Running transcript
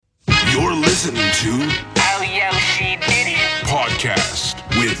You're listening to Oh, Yoshi did it. Podcast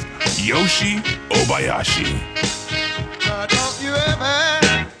with Yoshi Obayashi. Don't you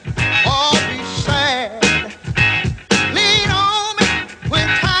ever all be sad. Lean on me when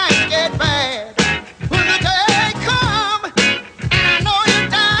times get bad. When the day come and I know you're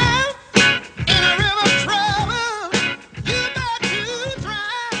down in a river of trouble, you got to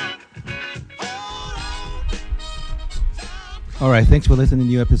drown. Hold on. All right, thanks for listening to a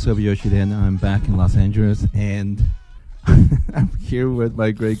new episode of Yoshi Den. I'm back in Los Angeles, and I'm here with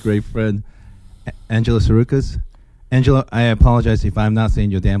my great friend, Angelo Tsarouchas. Angelo, I apologize if I'm not saying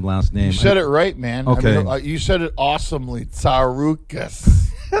your damn last name. You said it right, man. Okay. I mean, you said it awesomely.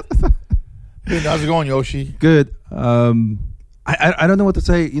 Tsarouchas. Hey, how's it going, Yoshi? Good. I don't know what to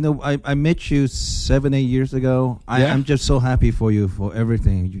say. You know, I met you 7-8 years ago. Yeah. I'm just so happy for you for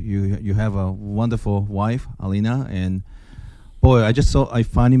everything. You have a wonderful wife, Alina, and boy, I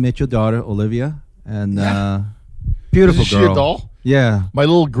finally met your daughter, Olivia, and beautiful Is she girl. a doll? Yeah. My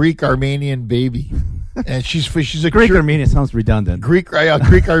little Greek Armenian baby, and she's a Greek Armenian sounds redundant. Greek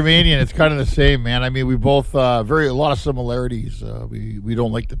Armenian. It's kind of the same, man. I mean, we both a lot of similarities. We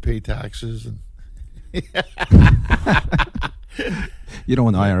don't like to pay taxes, and You don't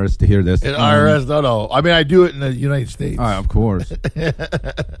want IRS to hear this. IRS. No. I mean, I do it in the United States. All right, of course.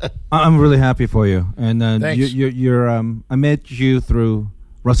 I'm really happy for you, and Thanks. you're I met you through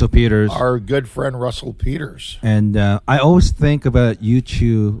Russell Peters, Our good friend Russell Peters. and I always think about you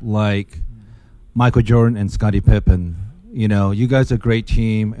two like Michael Jordan and Scottie Pippen. You know, you guys are a great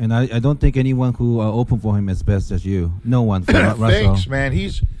team, and I don't think anyone who opened for him as best as you. No one for Russell. Thanks, man.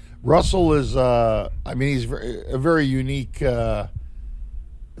 Russell is. He's a very unique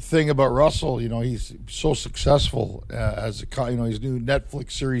thing about Russell. You know, he's so successful his new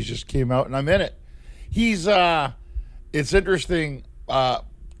Netflix series just came out, and I'm in it. It's interesting.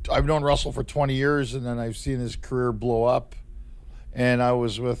 I've known Russell for 20 years, and then I've seen his career blow up. And I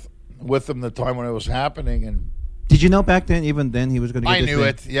was with him the time when it was happening, and Did you know back then, even then, he was going to get I this knew thing?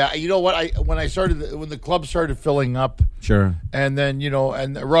 it. Yeah, you know what? When the club started filling up, Sure. and then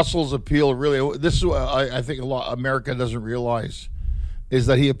and Russell's appeal really. This is what I think America doesn't realize is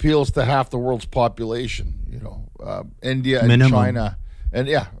that he appeals to half the world's population. India and Minimum. China, and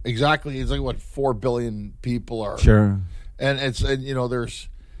yeah, exactly. It's like what 4 billion people are. Sure. And there's,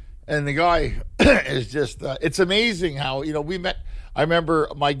 and the guy is just. It's amazing how we met. I remember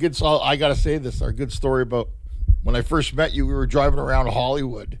I got to say this. Our good story about when I first met you. We were driving around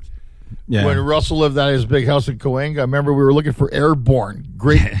Hollywood. Yeah. When Russell lived at his big house in Coenga, I remember we were looking for Airborne,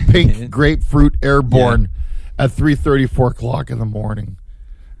 great pink grapefruit Airborne, at 3:30, 4 o'clock in the morning.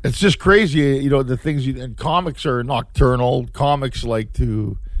 It's just crazy, the things and comics are nocturnal. Comics like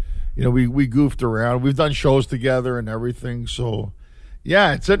to, we goofed around. We've done shows together and everything. So,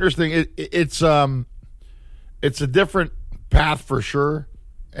 yeah, it's interesting. It's a different path for sure.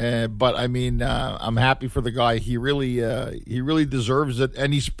 But I mean, I'm happy for the guy. He really deserves it,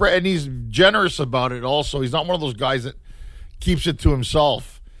 and he's generous about it. Also, he's not one of those guys that keeps it to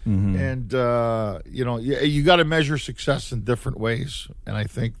himself. Mm-hmm. And you got to measure success in different ways. And I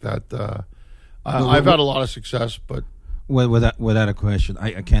think that I've had a lot of success, but without a question,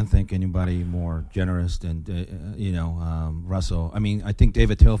 I can't think anybody more generous than Russell. I mean, I think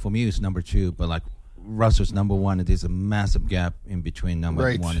David Till for me is number 2, but like. Russell's number 1, and there's a massive gap in between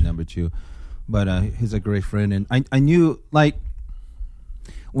number 1 and number 2. But he's a great friend, and I knew, like,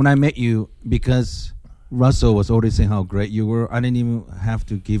 when I met you, because Russell was already saying how great you were, I didn't even have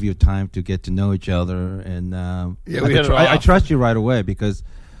to give you time to get to know each other, and I trust you right away, because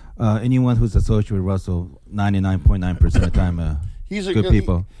anyone who's associated with Russell, 99.9% of the time, he's good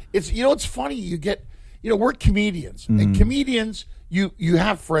people. It's funny, you get, we're comedians, and comedians. You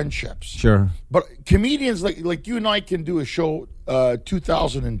have friendships, sure, but comedians like you and I can do a show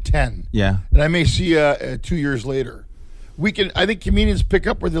 2010, yeah, and I may see you 2 years later. I think comedians pick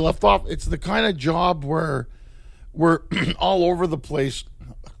up where they left off. It's the kind of job where we're all over the place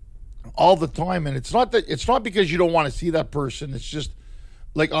all the time, and it's not because you don't want to see that person. It's just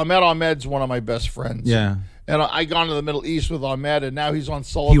like Ahmed's one of my best friends, yeah. And I gone to the Middle East with Ahmed, and now he's on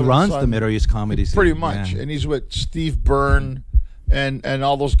Sullivan. He runs Son. the Middle East comedy scene, pretty much, yeah. And he's with Steve Byrne. And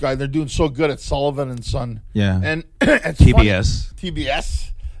all those guys, they're doing so good at Sullivan and Son. Yeah. And it's TBS. Funny.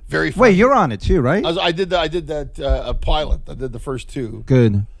 TBS. Very funny. Wait, you're on it too, right? I did that pilot. I did the first 2.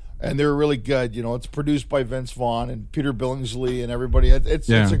 Good. And they were really good. It's produced by Vince Vaughn and Peter Billingsley and everybody. It's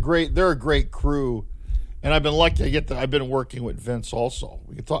a they're a great crew. And I've been lucky. I've been working with Vince also.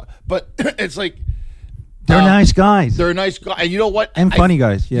 We can talk, but it's like they're nice guys. They're nice guys. And you know what? And funny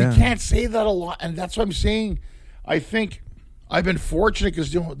guys. Yeah. You can't say that a lot, and that's what I'm saying. I think I've been fortunate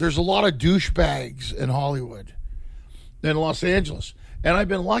because there's a lot of douchebags in Hollywood, in Los Angeles, and I've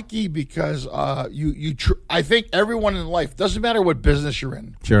been lucky because I think everyone in life, doesn't matter what business you're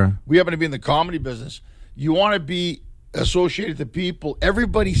in. Sure. We happen to be in the comedy business. You want to be associated to people.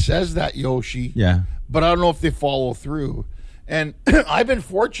 Everybody says that, Yoshi. Yeah. But I don't know if they follow through. And I've been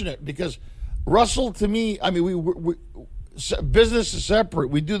fortunate because Russell, to me, I mean, we business is separate.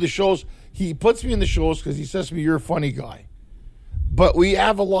 We do the shows. He puts me in the shows because he says to me, "You're a funny guy." But we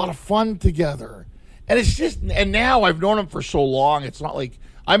have a lot of fun together. And it's just, and now I've known him for so long. It's not like,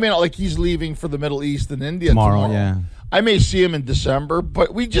 he's leaving for the Middle East and India tomorrow. Yeah. I may see him in December,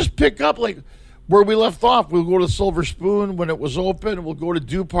 but we just pick up like where we left off. We'll go to Silver Spoon when it was open. We'll go to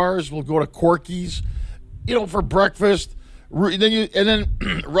Dupar's. We'll go to Corky's, for breakfast. And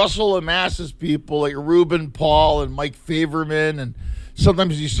then Russell amasses people like Ruben Paul and Mike Favorman, and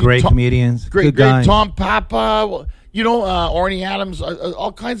sometimes you see great comedians, great guys. Tom Papa, Orny Adams,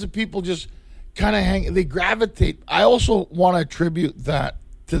 all kinds of people just kind of they gravitate. I also want to attribute that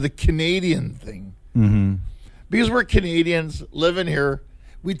to the Canadian thing. Mm-hmm. Because we're Canadians living here,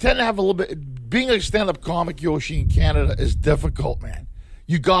 we tend to have a little bit, being a stand-up comic, Yoshi, in Canada is difficult, man.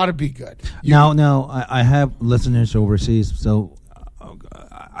 You got to be good. No, I have listeners overseas, so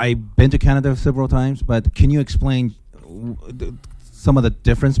I've been to Canada several times, but can you explain some of the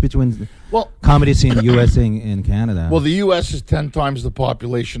difference between comedy scene in the U.S. and Canada? Well, the U.S. is 10 times the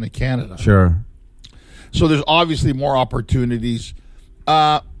population of Canada. Sure. So there's obviously more opportunities.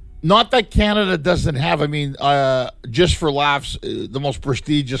 Not that Canada doesn't have, just for laughs, the most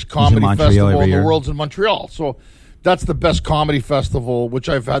prestigious comedy festival in the world's in Montreal. So that's the best comedy festival, which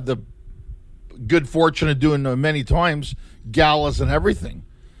I've had the good fortune of doing many times, galas and everything.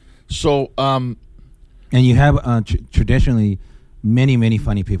 So, and you have traditionally many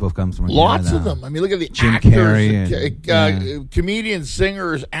funny people have come from lots Canada. of them. I mean, look at the Jim actors, Carrey comedians,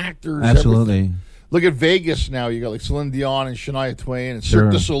 singers, actors. Absolutely. Everything. Look at Vegas now. You got like Celine Dion and Shania Twain and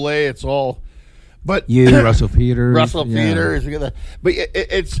Cirque du Soleil. It's all, but Russell Peters, Peters.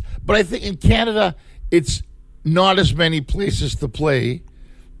 But but I think in Canada, it's not as many places to play,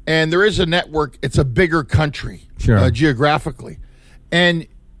 and there is a network. It's a bigger country, geographically, and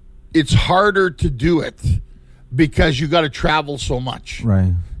it's harder to do it because you got to travel so much.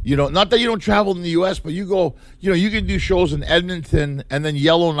 Right. Not that you don't travel in the U.S., but you go, you can do shows in Edmonton and then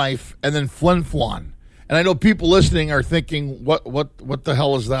Yellowknife and then Flin Flon. And I know people listening are thinking, what the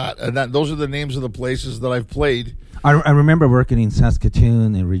hell is that? And those are the names of the places that I've played. I remember working in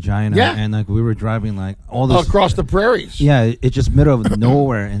Saskatoon and Regina, and we were driving all this across the prairies. Yeah, it's just middle of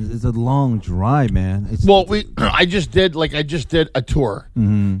nowhere, and it's a long drive, man. I just did a tour.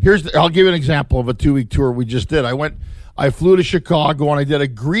 Mm-hmm. I'll give you an example of a 2-week tour we just did. I flew to Chicago and I did a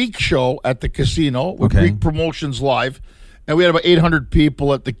Greek show at the casino with Greek Promotions Live, and we had about 800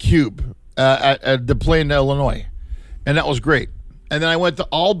 people at the Cube at Des Plaines, Illinois, and that was great. And then I went to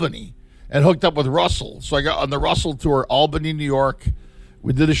Albany and hooked up with Russell. So I got on the Russell tour, Albany, New York.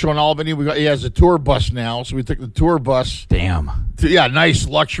 We did a show in Albany. He has a tour bus now, so we took the tour bus. Damn. Nice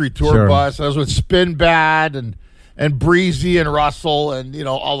luxury tour bus. I was with Spin Bad and Breezy and Russell and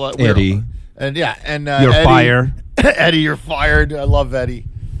all that. Eddie. And you're Eddie, fired. Eddie, you're fired. I love Eddie.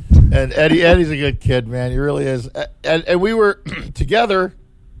 And Eddie's a good kid, man. He really is. And we were together.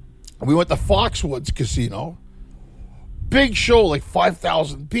 We went to Foxwoods Casino. Big show, like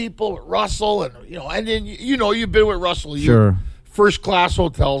 5,000 people with Russell, and then you've been with Russell. First class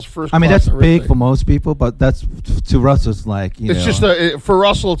hotels, that's big for most people, but that's to Russell. It's like it's just for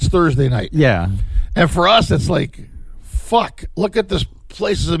Russell, it's Thursday night. Yeah, and for us, it's like, fuck! Look at this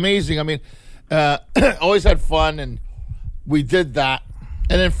place is amazing. Always had fun, and we did that.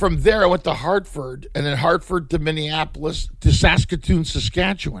 And then from there, I went to Hartford, and then Hartford to Minneapolis to Saskatoon,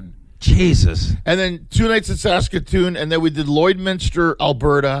 Saskatchewan. Jesus. And then 2 nights in Saskatoon, and then we did Lloydminster,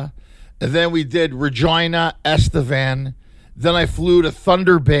 Alberta, and then we did Regina, Estevan. Then I flew to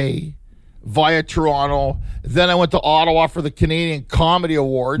Thunder Bay via Toronto. Then I went to Ottawa for the Canadian Comedy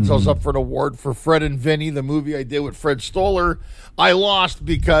Awards. I was up for an award for Fred and Vinny, the movie I did with Fred Stoller. I lost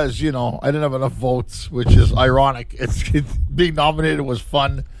because, I didn't have enough votes, which is ironic. Being nominated was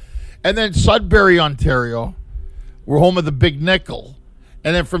fun. And then Sudbury, Ontario. We're home of the Big Nickel.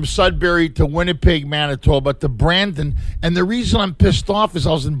 And then from Sudbury to Winnipeg, Manitoba to Brandon. And the reason I'm pissed off is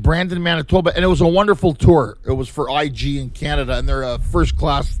I was in Brandon, Manitoba, and it was a wonderful tour. It was for IG in Canada, and they're a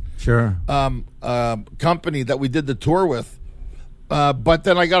first-class company that we did the tour with. But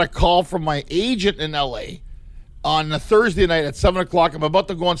then I got a call from my agent in L.A. on a Thursday night at 7 o'clock. I'm about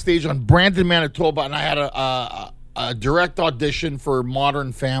to go on stage on Brandon, Manitoba, and I had a direct audition for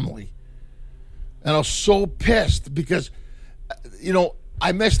Modern Family. And I was so pissed because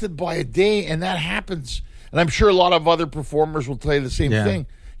I missed it by a day, and that happens. And I'm sure a lot of other performers will tell you the same thing.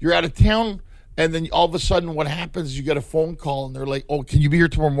 You're out of town, and then all of a sudden what happens is you get a phone call, and they're like, oh, can you be here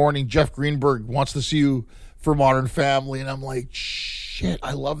tomorrow morning? Jeff Greenberg wants to see you for Modern Family. And I'm like, shit,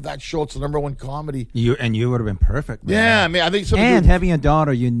 I love that show. It's the #1 comedy. You would have been perfect, man. Yeah, I mean, I think having a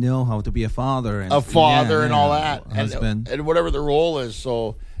daughter, you know how to be a father. And, and all that. Husband. And whatever the role is.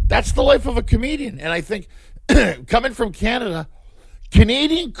 So that's the life of a comedian. And I think coming from Canada,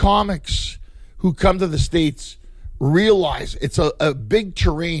 Canadian comics who come to the States realize it's a big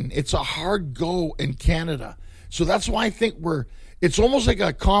terrain. It's a hard go in Canada. So that's why I think it's almost like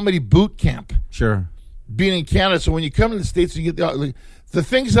a comedy boot camp. Sure. Being in Canada. So when you come to the States and you get the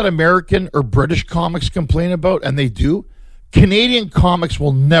things that American or British comics complain about, and they do, Canadian comics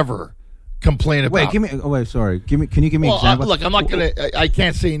will never complain about. Sorry. Can you give me an example? Look, I'm not going to, I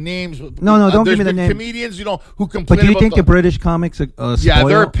can't say names. No, don't give me the name. Comedians, who complain about. But do you think the British comics yeah,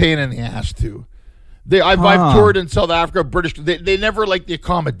 they're a pain in the ass too. I've toured in South Africa, British. They never like the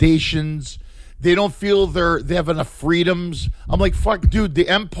accommodations. They don't feel they have enough freedoms. I'm like, fuck, dude, the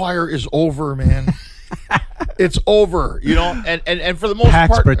empire is over, man. It's over, and for the most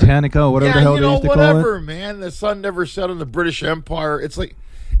Pax part, Britannica, whatever the hell they used to call it. Whatever, man. The sun never set on the British Empire. It's like,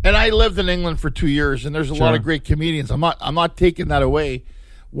 and I lived in England for 2 years, and there's a lot of great comedians. I'm not taking that away.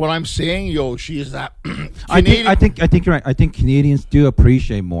 What I'm saying, Yoshi, is that I think you're right. I think Canadians do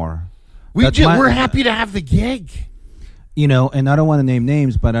appreciate more. We're happy to have the gig. And I don't want to name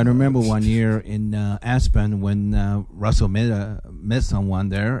names, but I remember one year in Aspen when Russell met someone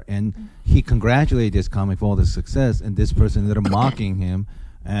there, and he congratulated this comic for all the success, and this person ended up mocking him.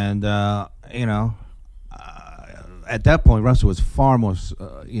 And, at that point, Russell was far more,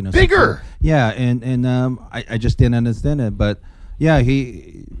 bigger. Yeah, and I just didn't understand it. But, yeah, I'll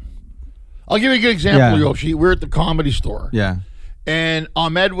give you a good example, Yoshi. We're at the Comedy Store. Yeah. And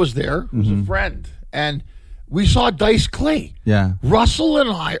Ahmed was there, who's a friend, and we saw Dice Clay. Yeah. Russell and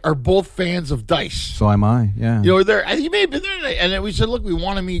I are both fans of Dice. So am I, yeah. There. He may have been there, and then we said, look, we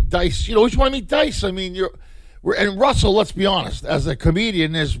want to meet Dice. We just want to meet Dice. I mean, and Russell, let's be honest, as a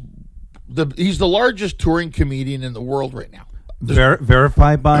comedian, he's the largest touring comedian in the world right now.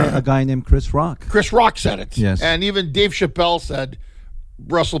 Verified by a guy named Chris Rock. Chris Rock said it. Yes. And even Dave Chappelle said,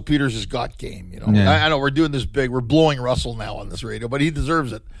 Russell Peters has got game. Yeah. I know we're doing this big. We're blowing Russell now on this radio, but he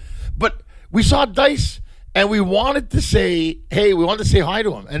deserves it. But we saw Dice, and we wanted to say hi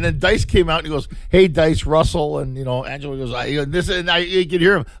to him. And then Dice came out and he goes, hey, Dice, Russell. And, Angelo goes, you can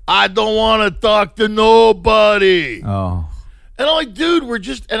hear him. I don't want to talk to nobody. Oh. And I'm like, dude,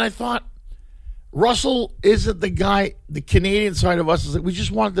 and I thought, Russell isn't the guy, the Canadian side of us is like, we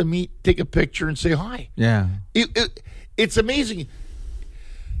just wanted to meet, take a picture, and say hi. Yeah. It's amazing.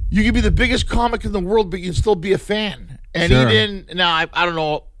 You can be the biggest comic in the world, but you can still be a fan. And sure. He didn't. Now, I don't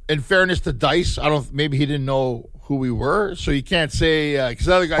know. In fairness to Dice, maybe he didn't know who we were, so you can't say because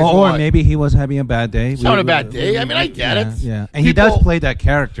other guys. Or maybe he was having a bad day. He's having a bad day. I mean, I get it. Yeah, and he does play that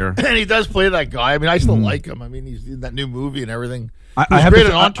character. And he does play that guy. I mean, I still like him. I mean, he's in that new movie and everything. He's great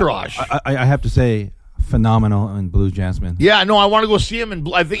in Entourage. I have to say, phenomenal in Blue Jasmine. Yeah, no, I want to go see him, and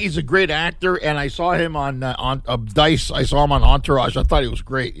I think he's a great actor. And I saw him on Dice. I saw him on Entourage. I thought he was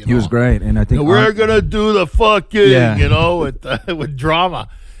great. He was great, and I think we're gonna do the fucking, with drama.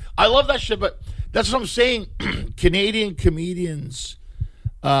 I love that shit, but that's what I'm saying. Canadian comedians,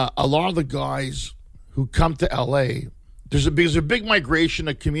 a lot of the guys who come to LA, there's a big migration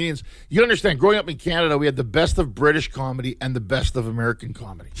of comedians. You understand, growing up in Canada, we had the best of British comedy and the best of American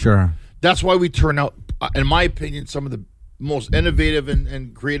comedy. Sure. That's why we turn out, in my opinion, some of the most innovative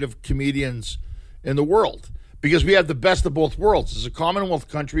and creative comedians in the world. Because we have the best of both worlds. As a Commonwealth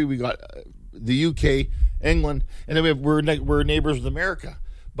country, we got the UK, England, and then we're neighbors with America.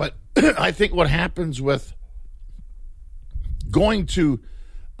 But I think what happens with going to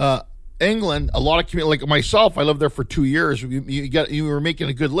England, a lot of like myself, I lived there for 2 years. You were making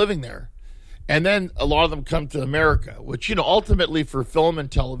a good living there, and then a lot of them come to America, which ultimately for film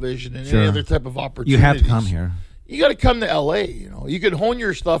and television and any other type of opportunities, you have to come here. You got to come to LA. You could hone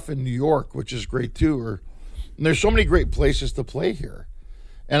your stuff in New York, which is great too. And there's so many great places to play here,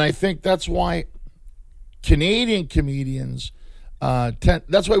 and I think that's why Canadian comedians.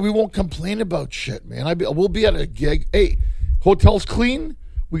 That's why we won't complain about shit, man. We'll be at a gig. Hey, hotel's clean.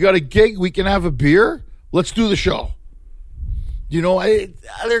 We got a gig. We can have a beer. Let's do the show.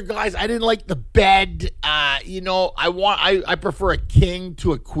 Other guys, I didn't like the bed. I prefer a king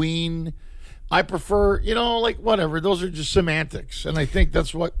to a queen. I prefer, like whatever. Those are just semantics, and I think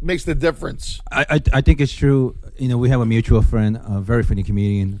that's what makes the difference. I think it's true. We have a mutual friend, a very funny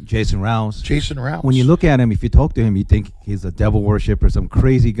comedian, Jason Rouse. Jason Rouse. When you look at him, if you talk to him, you think he's a devil worshiper, some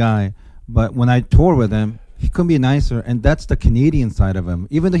crazy guy. But when I tour with him, he couldn't be nicer, and that's the Canadian side of him.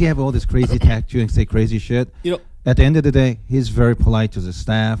 Even though he have all this crazy tattoo and say crazy shit, at the end of the day, he's very polite to the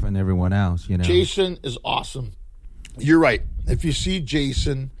staff and everyone else. Jason is awesome. You're right. If you see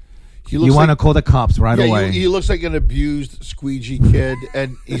Jason, he looks you want to call the cops right away. He looks like an abused squeegee kid,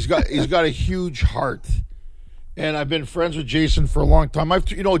 and he's got a huge heart. And I've been friends with Jason for a long time.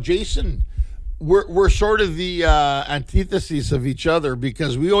 Jason, we're sort of the antitheses of each other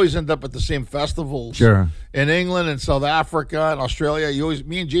because we always end up at the same festivals. Sure. In England and South Africa and Australia,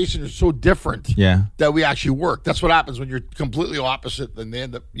 me and Jason are so different. Yeah. That we actually work. That's what happens when you're completely opposite.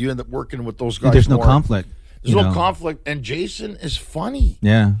 Then you end up working with those guys. There's no conflict. There's no conflict, and Jason is funny.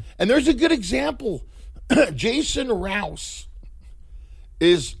 Yeah. And there's a good example. Jason Rouse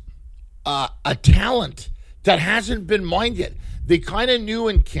is a talent that hasn't been mined yet. They kind of knew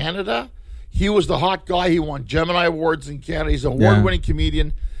in Canada. He was the hot guy. He won Gemini Awards in Canada. He's an award-winning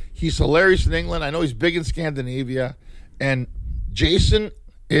comedian. He's hilarious in England. I know he's big in Scandinavia. And Jason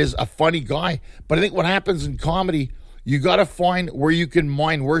is a funny guy. But I think what happens in comedy, you got to find where you can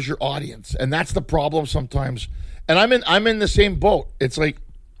mine. Where's your audience? And that's the problem sometimes. And I'm in the same boat. It's like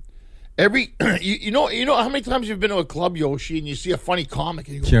you know how many times you've been to a club, Yoshi, and you see a funny comic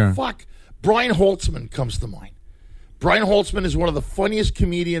and you go, sure. Fuck. Brian Holtzman comes to mind. Brian Holtzman is one of the funniest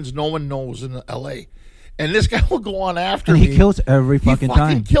comedians no one knows in L.A. And this guy will go on after me. He kills every fucking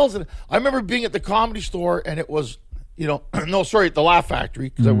time. He kills it. I remember being at the Comedy Store, and it was, at the Laugh Factory,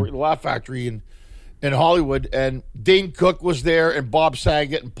 because I worked at the Laugh Factory in Hollywood, and Dane Cook was there, and Bob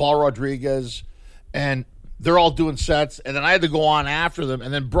Saget, and Paul Rodriguez, and they're all doing sets, and then I had to go on after them,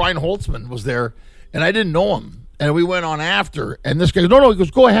 and then Brian Holtzman was there, and I didn't know him, and we went on after, and this guy goes, no, he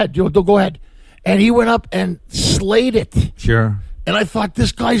goes, go ahead, go ahead. And he went up and slayed it. Sure. And I thought,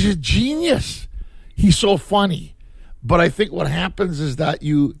 this guy's a genius. He's so funny. But I think what happens is that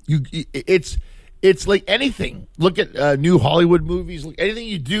it's like anything. Look at new Hollywood movies. Like anything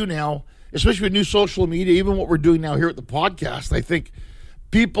you do now, especially with new social media, even what we're doing now here at the podcast, I think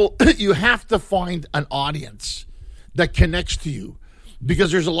people, you have to find an audience that connects to you.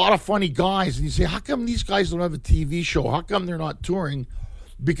 Because there's a lot of funny guys. And you say, how come these guys don't have a TV show? How come they're not touring?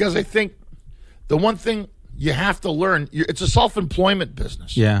 Because I think the one thing you have to learn, it's a self-employment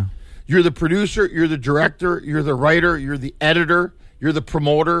business. Yeah. You're the producer, you're the director, you're the writer, you're the editor, you're the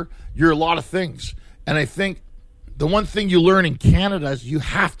promoter, you're a lot of things. And I think the one thing you learn in Canada is you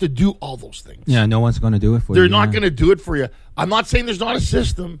have to do all those things. Yeah, no one's going to do it for you. They're not going to do it for you. I'm not saying there's not a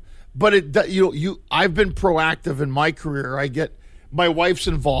system, but I've been proactive in my career. My wife's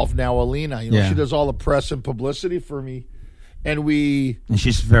involved now, Alina. She does all the press and publicity for me. And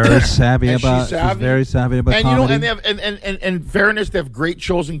she's very savvy about. She's very savvy about comedy. And they have, and fairness, they have great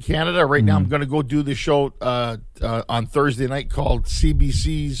shows in Canada. Right now, I'm going to go do the show on Thursday night called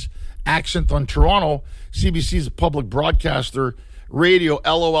CBC's Accent on Toronto. CBC is a public broadcaster, radio,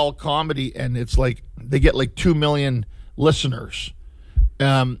 LOL comedy, and it's like they get like 2 million listeners.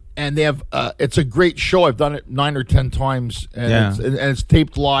 And they have it's a great show. I've done it 9 or 10 times, and it's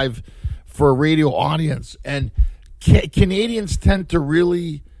taped live for a radio audience. And Canadians tend to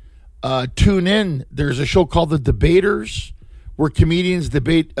really tune in. There's a show called The Debaters where comedians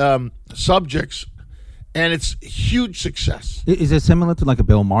debate subjects, and it's huge success. Is it similar to like a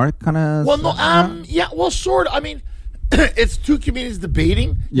Bill Maher kind of? Well, no, sort of. I mean, it's two comedians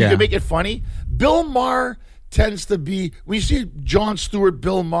debating. You can make it funny. Bill Maher tends to be, when you see Jon Stewart,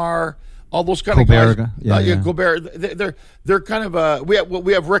 Bill Maher, all those kind of guys. Gobert. They're kind of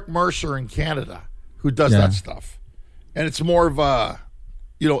we have Rick Mercer in Canada who does that stuff. And it's more of a,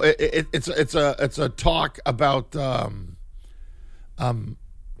 it's a talk about the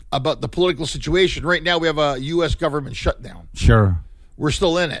political situation. Right now, we have a U.S. government shutdown. Sure, we're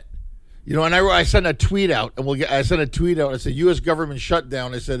still in it. And I sent a tweet out, and I sent a tweet out. I said, U.S. government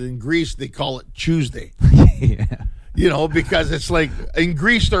shutdown. I said, in Greece they call it Tuesday. Because it's like in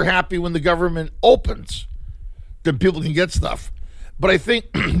Greece they're happy when the government opens, then people can get stuff. But I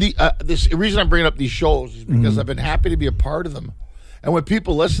think the reason I'm bringing up these shows is because I've been happy to be a part of them. And when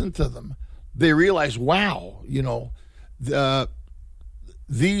people listen to them, they realize, wow,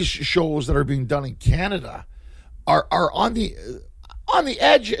 these shows that are being done in Canada are on the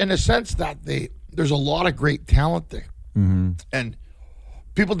edge in a sense that there's a lot of great talent there. Mm-hmm. And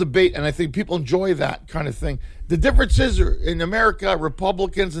people debate, and I think people enjoy that kind of thing. The difference is in America,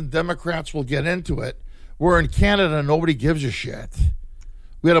 Republicans and Democrats will get into it. Where in Canada, nobody gives a shit.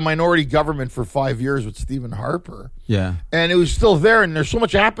 We had a minority government for 5 years with Stephen Harper. Yeah. And it was still there. And there's so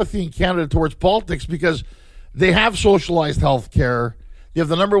much apathy in Canada towards politics because they have socialized health care. They have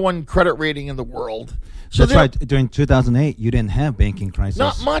the number one credit rating in the world. So That's right. During 2008, you didn't have banking crisis.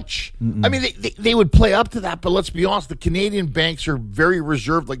 Not much. I mean, they would play up to that, but let's be honest, the Canadian banks are very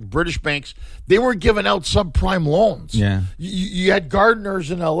reserved, like British banks. They were giving out subprime loans. Yeah. You had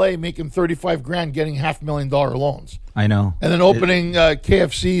gardeners in L.A. making $35,000 getting $500,000 loans. I know. And then opening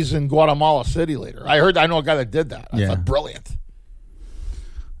KFCs in Guatemala City later. I know a guy that did that. I thought, brilliant.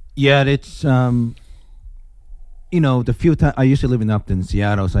 Yeah, it's... the few times I used to live in Upton,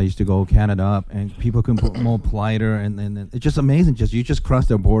 Seattle, so I used to go Canada up, and people can be more politer, and it's just amazing. You just cross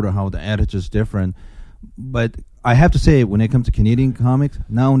the border, how the attitude is different. But I have to say, when it comes to Canadian comics,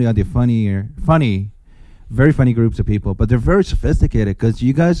 not only are they very funny groups of people, but they're very sophisticated because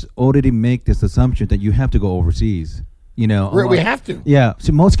you guys already make this assumption that you have to go overseas. We have to. Yeah.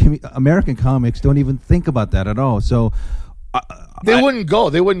 So most American comics don't even think about that at all. So they wouldn't go.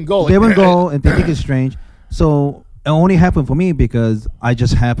 They wouldn't go, and they think it's strange. So it only happened for me because I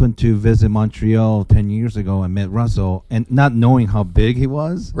just happened to visit Montreal 10 years ago and met Russell, and not knowing how big he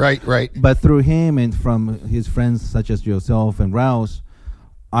was. Right. But through him and from his friends such as yourself and Rouse,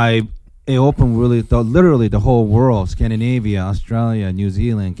 it opened literally the whole world: Scandinavia, Australia, New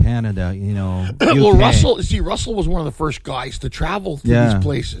Zealand, Canada. UK. Well, Russell was one of the first guys to travel to these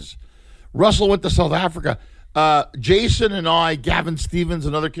places. Russell went to South Africa. Jason and I, Gavin Stevens,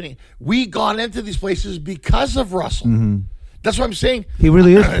 another Canadian, we got into these places because of Russell. Mm-hmm. That's what I'm saying. He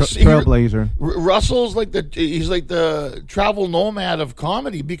really is trailblazer. Russell's he's like the travel nomad of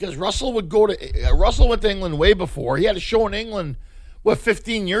comedy because Russell went to England way before. He had a show in England,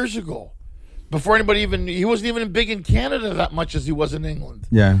 15 years ago, before anybody he wasn't even big in Canada that much as he was in England.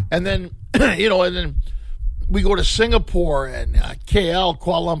 Yeah. And then, and then we go to Singapore and KL,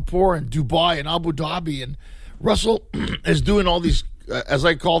 Kuala Lumpur, and Dubai and Abu Dhabi, and Russell is doing all these, as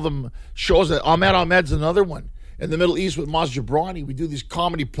I call them, shows. Ahmed's another one. In the Middle East with Maz Jabrani, we do these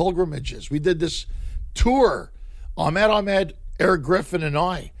comedy pilgrimages. We did this tour, Ahmed, Eric Griffin, and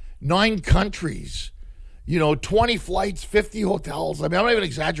I, 9 countries, 20 flights, 50 hotels. I mean, I'm not even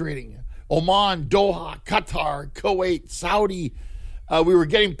exaggerating. Oman, Doha, Qatar, Kuwait, Saudi. We were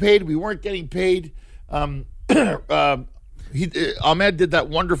getting paid. We weren't getting paid. Ahmed did that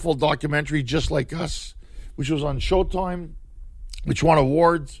wonderful documentary, Just Like Us, which was on Showtime, which won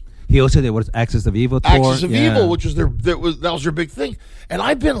awards. He also did what is Axis of Evil tour. Axis of Evil, which was that was their big thing. And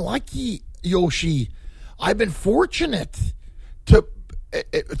I've been lucky, Yoshi. I've been fortunate to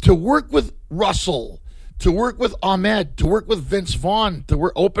work with Russell, to work with Ahmed, to work with Vince Vaughn, to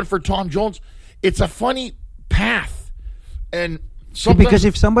work open for Tom Jones. It's a funny path, and because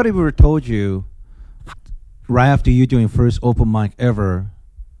if somebody would have told you right after you doing first open mic ever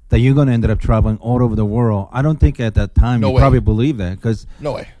that you're going to end up traveling all over the world, I don't think at that time you probably believe that. Because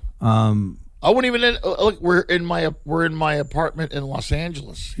no way. I wouldn't even look. We're in my apartment in Los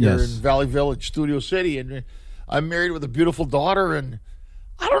Angeles here in Valley Village, Studio City, and I'm married with a beautiful daughter. And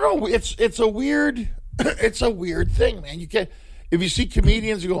I don't know. It's a weird thing, man. You can't. If you see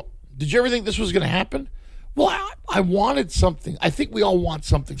comedians, you go, "Did you ever think this was going to happen?" Well, I wanted something. I think we all want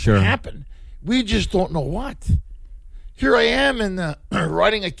something to happen. We just don't know what. Here I am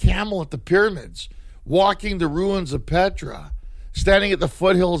riding a camel at the pyramids, walking the ruins of Petra, standing at the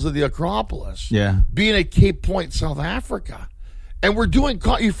foothills of the Acropolis, being at Cape Point, South Africa. And we're doing,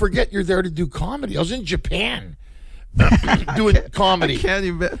 you forget you're there to do comedy. I was in Japan doing comedy. I can't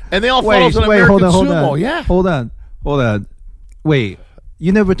even. And they all follow us on American Sumo. Hold on. Yeah. Hold on. Wait,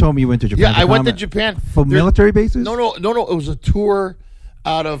 you never told me you went to Japan. Yeah, I went to Japan. For military bases? No. It was a tour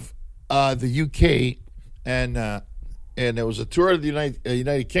out of the UK, and it was a tour of the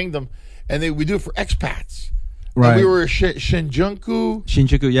United Kingdom, and we do it for expats. Right. And we were Shinjuku.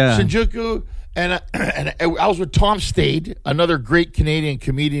 Shinjuku, and I was with Tom Stade, another great Canadian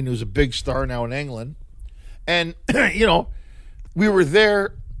comedian who's a big star now in England. And, we were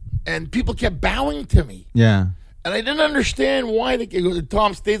there, and people kept bowing to me. Yeah. And I didn't understand why.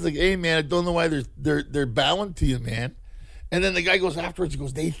 Tom Stade's like, "Hey, man, I don't know why they're bowing to you, man." And then the guy goes afterwards, he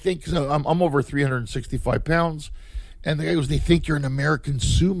goes, "They think," so I'm over 365 pounds. And the guy goes, "They think you're an American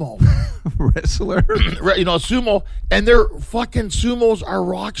sumo wrestler." Right, sumo. And their fucking sumos are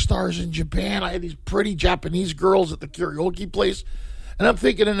rock stars in Japan. I had these pretty Japanese girls at the karaoke place. And I'm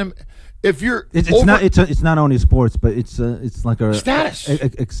thinking, if you're it's not only sports, but it's like a status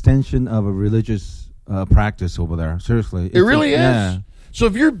extension of a religious practice over there. Seriously. It really is. Yeah. So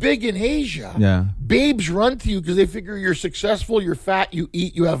if you're big in Asia, babes run to you because they figure you're successful, you're fat, you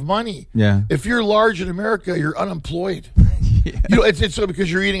eat, you have money. Yeah. If you're large in America, you're unemployed. You know, it's so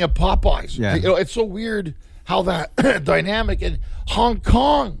because you're eating at Popeyes. Yeah. You know, it's so weird how that dynamic in Hong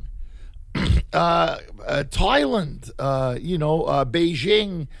Kong, Thailand,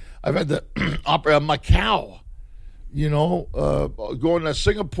 Beijing. I've had the Macau. You know, going to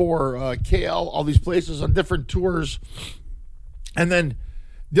Singapore, KL, all these places on different tours. And then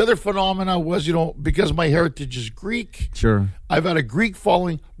the other phenomena was, you know, because my heritage is Greek, Sure. I've had a Greek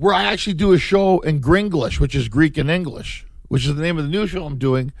following where I actually do a show in Gringlish, which is Greek and English, which is the name of the new show I'm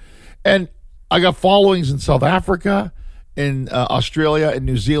doing. And I got followings in South Africa, in Australia, in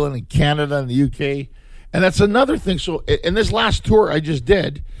New Zealand, in Canada, in the UK. And that's another thing. So in this last tour I just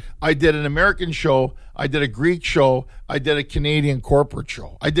did, I did an American show, I did a Greek show, I did a Canadian corporate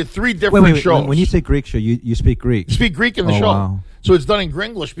show. I did 3 different Wait. shows. When you say Greek show, you speak Greek. Speak Greek in the Oh, show. wow. So it's done in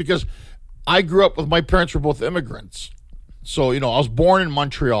Gringlish because I grew up with my parents were both immigrants. So, you know, I was born in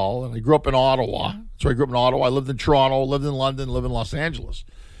Montreal and I grew up in Ottawa. So I grew up in Ottawa. I lived in Toronto, lived in London, lived in Los Angeles.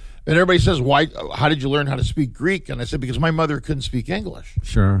 And everybody says, "Why? How did you learn how to speak Greek?" And I said, "Because my mother couldn't speak English.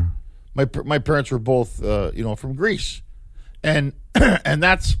 Sure. My parents were both, from Greece." And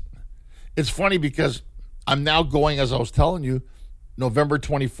it's funny because I'm now going, as I was telling you, November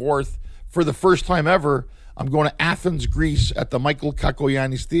 24th, for the first time ever, I'm going to Athens, Greece at the Michael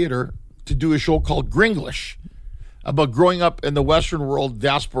Kakoyannis Theater to do a show called Gringlish about growing up in the Western world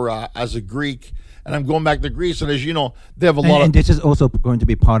diaspora as a Greek. And I'm going back to Greece. And as you know, they have a lot of... And this is also going to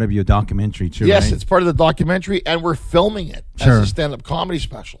be part of your documentary too, Yes, right? it's part of the documentary, and we're filming it Sure. as a stand-up comedy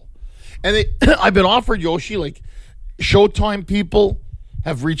special. And I've been offered, Yoshi, like Showtime people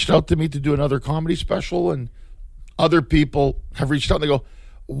have reached out to me to do another comedy special, and other people have reached out and they go,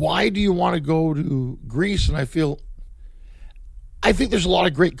 "Why do you want to go to Greece?" And I think there's a lot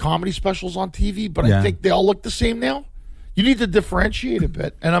of great comedy specials on TV, but Yeah. I think they all look the same now. You need to differentiate a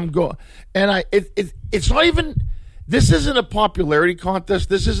bit. And I'm going, and it's not even, this isn't a popularity contest.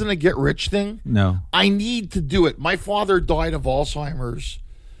 This isn't a get rich thing. No. I need to do it. My father died of Alzheimer's.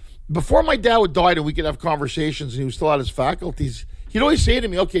 Before my dad would died and we could have conversations and he was still at his faculties, he'd always say to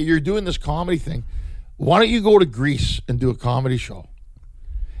me, "Okay, you're doing this comedy thing. Why don't you go to Greece and do a comedy show?"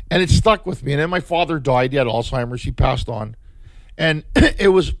 And it stuck with me. And then my father died. He had Alzheimer's. He passed on. And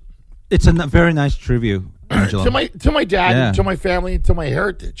It's a very nice tribute, Angelo. to my dad, Yeah. and to my family, and to my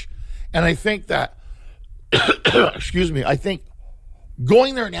heritage. And I think that, excuse me, I think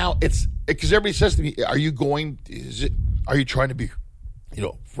going there now, it's because everybody says to me, "Are you going? Are you trying to be,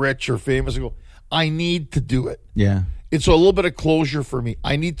 rich or famous?" I go, I need to do it. Yeah. It's a little bit of closure for me.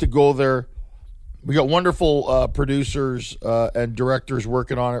 I need to go there. We got wonderful producers and directors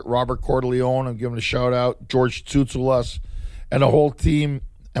working on it. Robert Corteleone, I'm giving a shout out. George Tsarouchas, and a whole team,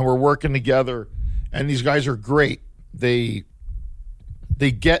 and we're working together. And these guys are great. They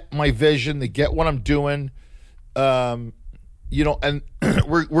get my vision. They get what I'm doing. And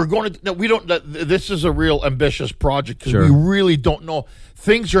we're going to. No, we don't. This is a real ambitious project because Sure. we really don't know.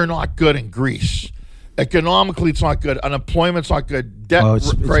 Things are not good in Greece. Economically, it's not good. Unemployment's not good. Debt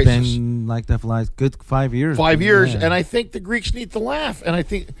It's crisis. been like that for like good 5 years. 5 years, Yeah. and I think the Greeks need to laugh. And I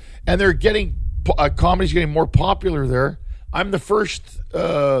think, and they're getting comedy's getting more popular there. I'm the first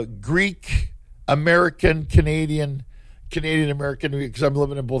Greek American Canadian American, because I'm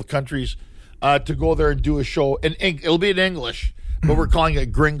living in both countries, to go there and do a show. And it'll be in English, but we're calling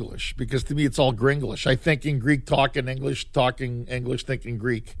it Gringlish because to me it's all Gringlish. I think in Greek, talking English, thinking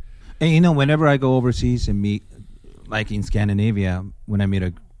Greek. And whenever I go overseas and meet, like in Scandinavia, when I meet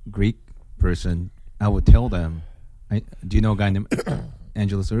a Greek person, I would tell them, "Do you know a guy named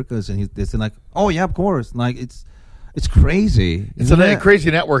Angelo Tsarouchas?" And they say like, "Oh yeah, of course." Like it's crazy. It's a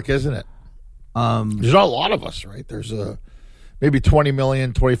crazy network, isn't it? Um, There's not a lot of us, right? There's maybe 20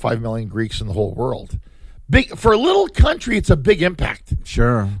 million, 25 million Greeks in the whole world. Big for a little country, it's a big impact.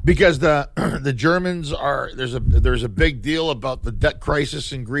 sure. Because the Germans are there's a big deal about the debt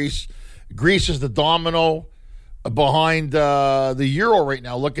crisis in Greece. Greece is the domino behind the euro right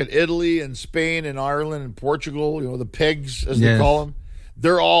now. Look at Italy and Spain and Ireland and Portugal. The pigs as they Yes. call them.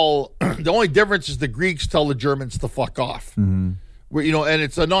 They're all the only difference is the Greeks tell the Germans to fuck off. Mm-hmm. And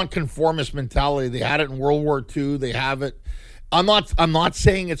it's a nonconformist mentality. They had it in World War II. They have it. I'm not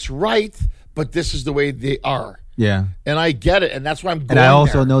saying it's right, but this is the way they are. Yeah. And I get it, and that's why I'm going And I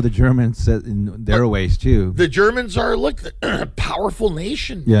also there. know the Germans in their ways too. The Germans are a powerful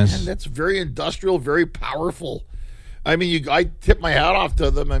nation. Yes. Man. That's very industrial, very powerful. I mean, I tip my hat off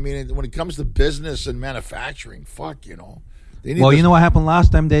to them. I mean, when it comes to business and manufacturing, they need Well, you know what happened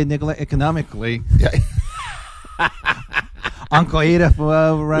last time they neglect economically? Yeah. Uncle Ada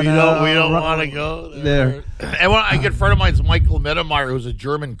We don't want to go there. And a good friend of mine is Michael Mittermeier, who's a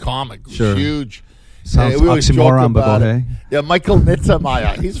German comic, who's Sure. huge. Sounds we always joke oxymoron, but about go it. ahead. Yeah, Michael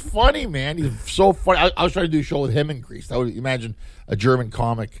Nitzamaya. He's funny, man. He's so funny. I was trying to do a show with him in Greece. I would imagine a German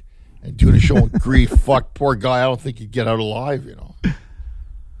comic and doing a show in Greece. Fuck, poor guy. I don't think he'd get out alive, you know.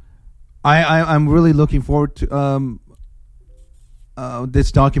 I'm really looking forward to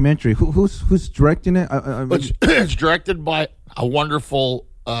this documentary. Who's directing it? It's directed by a wonderful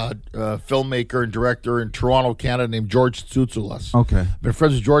filmmaker and director in Toronto, Canada, named George Tsarouchas. Okay. Been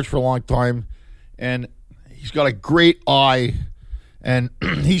friends with George for a long time, and he's got a great eye. And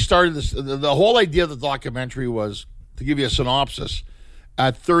he started this. The whole idea of the documentary was, to give you a synopsis,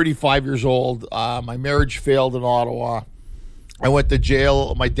 at 35 years old, my marriage failed in Ottawa. I went to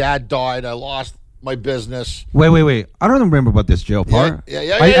jail. My dad died. I lost my business. Wait. I don't remember about this jail part.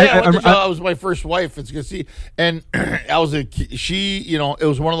 Yeah. I went to jail. I was my first wife. It's good to see. And it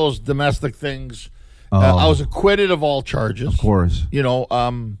was one of those domestic things. I was acquitted of all charges. Of course. You know,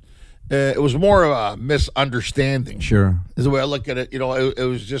 it was more of a misunderstanding. Sure. Is the way I look at it. You know, it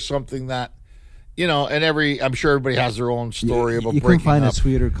was just something that, you know, and I'm sure everybody has their own story about you breaking can find up. a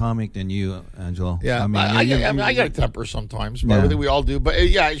sweeter comic than you, Angelo. Yeah, I got a temper sometimes, but Yeah. I think we all do. But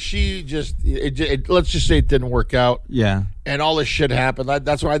she just, let's just say it didn't work out. Yeah. And all this shit happened.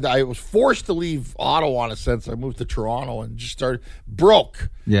 That's why I was forced to leave Ottawa in a sense. I moved to Toronto and just started broke.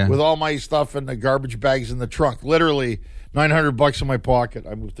 Yeah. With all my stuff in the garbage bags in the trunk. Literally $900 in my pocket.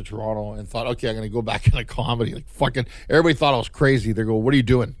 I moved to Toronto and thought, okay, I'm going to go back into comedy. Like fucking everybody thought I was crazy. They go, "What are you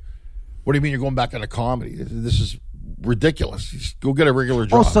doing? What do you mean you're going back into comedy? This is ridiculous. Just go get a regular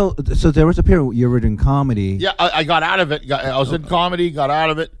job." Oh, so there was a period you were in comedy. Yeah, I got out of it. I was in comedy, got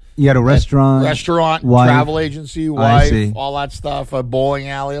out of it. You had a restaurant, wife, travel agency, wife, all that stuff. A bowling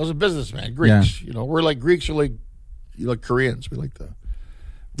alley. I was a businessman. Greeks, you know, we're like Greeks are like Koreans. We like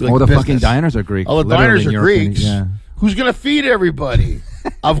all the fucking diners are Greek. All the diners are Greeks. Yeah. Who's gonna feed everybody?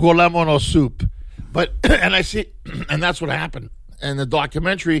 I've got lemon soup. But and I see, and that's what happened. And the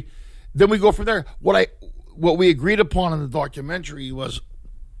documentary. Then we go from there. What we agreed upon in the documentary was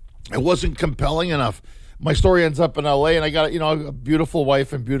it wasn't compelling enough. My story ends up in L.A. and I got a beautiful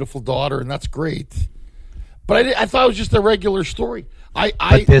wife and beautiful daughter, and that's great. But I thought it was just a regular story.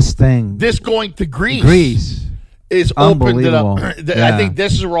 But this going to Greece is opened it up. Yeah. I think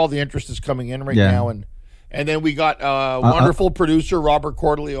this is where all the interest is coming in right now, and then we got a wonderful producer, Robert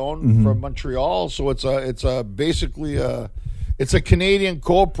Corleone from Montreal. So it's basically it's a Canadian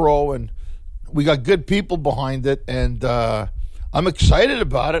co-pro, and we got good people behind it, and I'm excited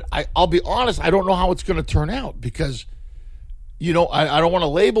about it. I'll be honest, I don't know how it's going to turn out because, you know, I don't want to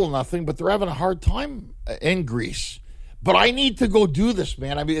label nothing, but they're having a hard time in Greece. But I need to go do this,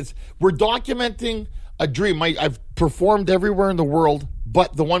 man. I mean, we're documenting a dream. I've performed everywhere in the world,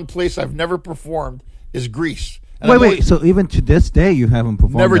 but the one place I've never performed is Greece. And wait. So even to this day, you haven't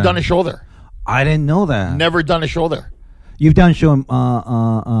performed. Never done a show there. I didn't know that. Never done a show there. You've done a show in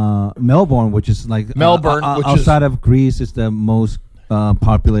Melbourne, which is like Melbourne, which outside of Greece, is the most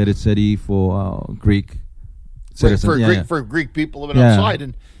populated city for Greek citizens. For Greek people living outside,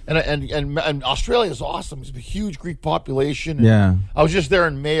 and Australia is awesome. It's a huge Greek population. I was just there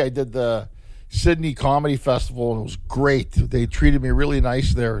in May. I did the Sydney Comedy Festival, and it was great. They treated me really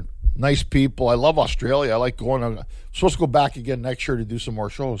nice there. Nice people. I love Australia. I like going. I'm supposed to go back again next year to do some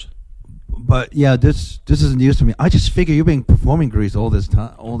more shows. But yeah, this is news to me. I just figure you've been performing Greece all this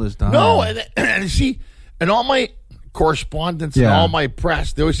time. No, and see, and all my correspondence and all my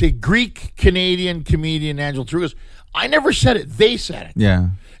press, they always say Greek Canadian comedian Angelo Tsarouchas. I never said it. They said it. Yeah.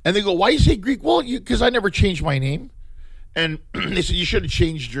 And they go, "Why you say Greek?" Well, because I never changed my name. And they said, "You should have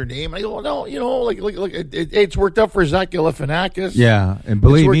changed your name." I go, "Well, no, you know, like it's worked out for Zach Galifianakis." Yeah, and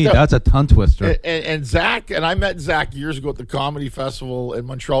believe me, that's a tongue twister. And Zach, and I met Zach years ago at the comedy festival in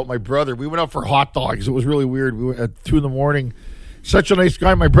Montreal with my brother. We went out for hot dogs. It was really weird. We went at 2 a.m. Such a nice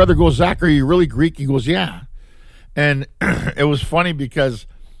guy. My brother goes, "Zach, are you really Greek?" He goes, "Yeah." And it was funny because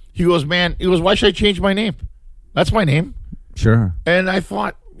he goes, "Why should I change my name? That's my name." Sure. And I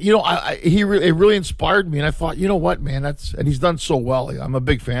thought, you know, it really inspired me, and I thought, you know what, man, and he's done so well. I'm a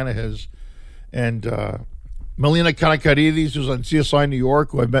big fan of his. And Melina Kanakaridis, who's on CSI New York,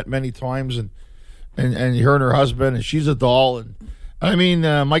 who I've met many times, and her and her husband, and she's a doll. And I mean,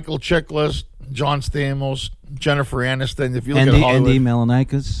 Michael Chiklis, John Stamos, Jennifer Aniston. If you look at Hollywood, Andy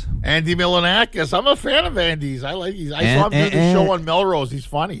Milonakis. Andy Milonakis. I'm a fan of Andy's. I like. I saw him do the show on Melrose. He's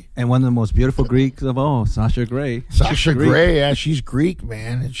funny. And one of the most beautiful Greeks of all, Sasha Grey. Sasha Grey, yeah, she's Greek,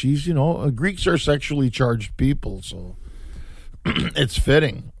 man, and she's, you know, Greeks are sexually charged people, so it's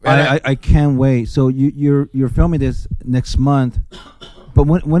fitting. I can't wait. So you're filming this next month, but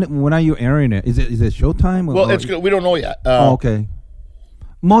when are you airing it? Is it Showtime? Well, it's good. We don't know yet. Okay.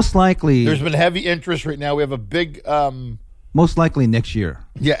 Most likely, There's been heavy interest right now. We have a big, most likely next year.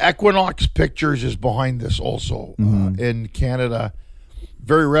 Equinox Pictures is behind this also in Canada.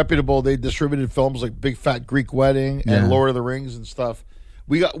 Very reputable. They distributed films like Big Fat Greek Wedding and Lord of the Rings and stuff.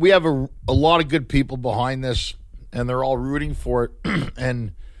 We have a lot of good people behind this, and they're all rooting for it.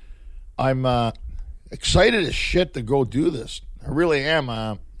 And I'm excited as shit to go do this. I really am.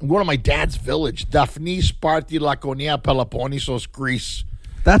 I'm going to my dad's village, Daphne, Sparta, Laconia, Peloponnesos, Greece.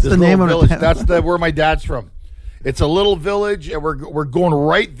 That's This the name of little the village. That's where my dad's from. It's a little village, and we're going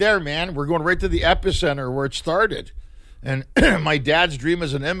right there, man. We're going right to the epicenter where it started. And my dad's dream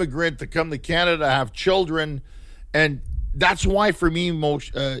as an immigrant to come to Canada, have children, and that's why for me,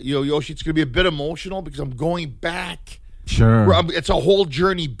 Yoshi, it's going to be a bit emotional because I'm going back. Sure. It's a whole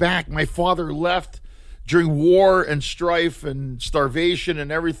journey back. My father left during war and strife and starvation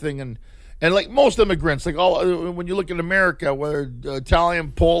and everything, and like most immigrants, like all when you look at America, whether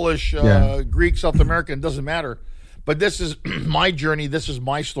Italian, Polish, Greek, South American, it doesn't matter. But this is my journey. This is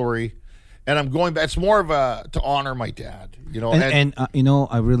my story, and I'm going back. It's more of to honor my dad, And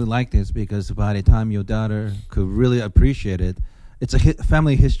I really like this because by the time your daughter could really appreciate it, it's a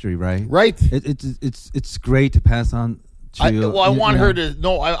family history, right? Right. It's great to pass on. I want her to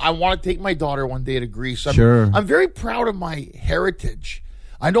know. I want to take my daughter one day to Greece. I'm very proud of my heritage.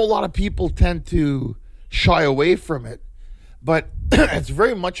 I know a lot of people tend to shy away from it, but it's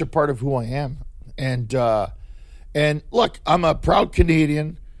very much a part of who I am. And look, I'm a proud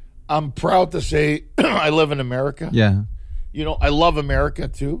Canadian. I'm proud to say I live in America. Yeah. I love America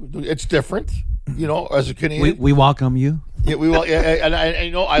too. It's different, as a Canadian. We welcome you. Yeah, we will. And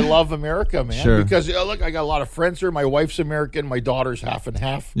I love America, man. Sure. Because look, I got a lot of friends here. My wife's American. My daughter's half and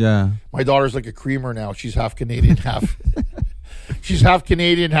half. Yeah. My daughter's like a creamer now. She's half Canadian, half. She's half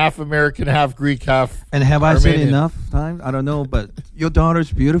Canadian, half American, half Greek, half. And have I said Armenian. enough times? I don't know, but your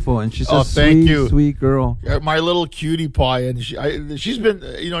daughter's beautiful, and she's a thank you. sweet girl. My little cutie pie, and she's been,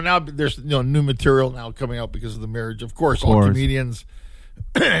 now there's new material now coming out because of the marriage. Of course. All comedians.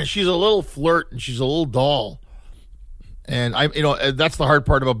 She's a little flirt, and she's a little doll, and that's the hard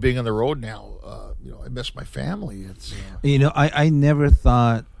part about being on the road now. I miss my family. It's I never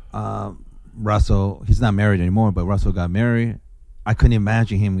thought Russell. He's not married anymore, but Russell got married. I couldn't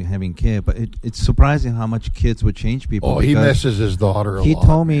imagine him having kids, but it's surprising how much kids would change people. Oh, he misses his daughter a lot. He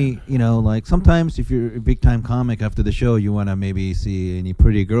told me, like sometimes if you're a big time comic after the show, you want to maybe see any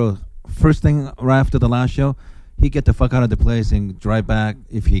pretty girls. First thing right after the last show, he get the fuck out of the place and drive back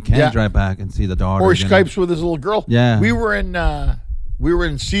if he can drive back and see the daughter. Or he Skypes with his little girl. Yeah, we were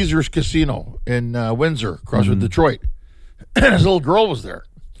in Caesar's Casino in Windsor, across from Detroit, and his little girl was there.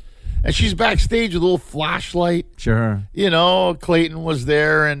 And she's backstage with a little flashlight. Sure. Clayton was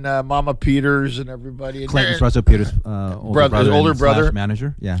there and Mama Peters and everybody. Clayton's Russell Peters' older brother.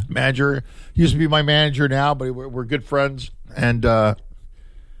 Manager. Yeah. Manager. He used to be my manager now, but we're good friends. And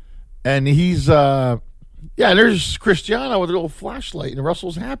he's, there's Christiana with a little flashlight. And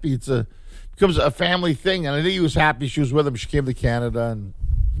Russell's happy. Becomes a family thing. And I think he was happy she was with him. She came to Canada. And,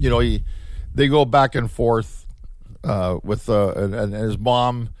 they go back and forth with, and his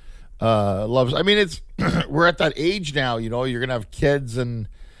mom. Loves. I mean, it's we're at that age now. You're gonna have kids, and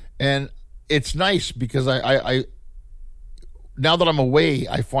it's nice because I now that I'm away,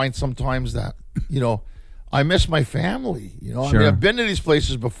 I find sometimes that I miss my family. Sure. I mean, I've been to these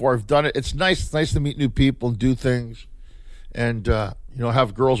places before. I've done it. It's nice. It's nice to meet new people and do things, and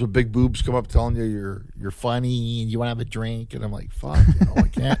have girls with big boobs come up telling you you're funny and you want to have a drink, and I'm like, fuck, I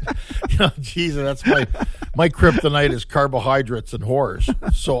can't. Jesus, that's my kryptonite is carbohydrates and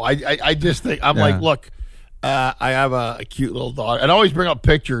whores. So I just think I'm like, look, I have a cute little daughter, and I always bring up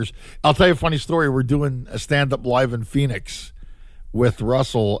pictures. I'll tell you a funny story. We're doing a stand-up live in Phoenix with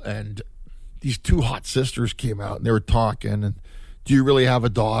Russell, and these two hot sisters came out, and they were talking, and do you really have a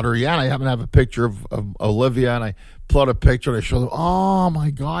daughter? Yeah, and I happen to have a picture of Olivia, and I pull out a picture, and I show them, oh, my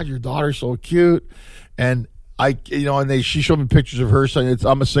God, your daughter's so cute. And she showed me pictures of her saying,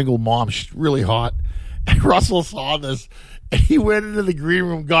 I'm a single mom. She's really hot. And Russell saw this, and he went into the green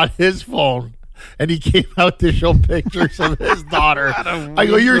room, got his phone, and he came out to show pictures of his daughter. I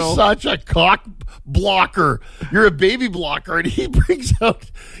go, you're such a cock blocker. You're a baby blocker. And he brings out,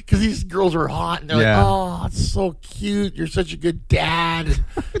 because these girls are hot, and they're like, oh, it's so cute. You're such a good dad.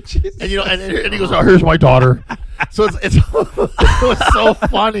 and he goes, oh, here's my daughter. So it was so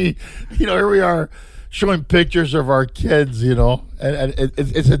funny. Here we are showing pictures of our kids, and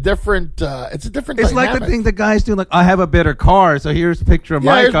it's a different it's dynamic. Like the thing the guys do, like, I have a better car, so here's a picture of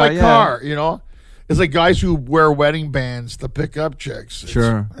my here's car. my car, It's like guys who wear wedding bands to pick up chicks.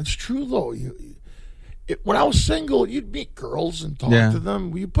 Sure. It's true, though. when I was single, you'd meet girls and talk to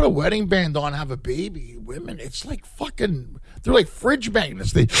them. You put a wedding band on, have a baby. Women, it's like fucking. They're like fridge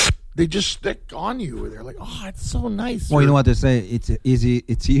magnets. They just stick on you. They're like, oh, it's so nice. Well, you know what they say? It's easy.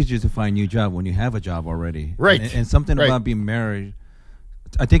 It's easier to find a new job when you have a job already. Right. And something about being married.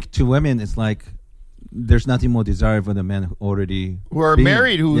 I think to women, it's like there's nothing more desire for the men who are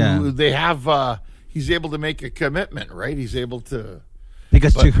married. Who they have. He's able to make a commitment. Right. He's able to.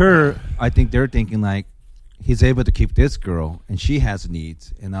 Because to her, I think they're thinking like, he's able to keep this girl, and she has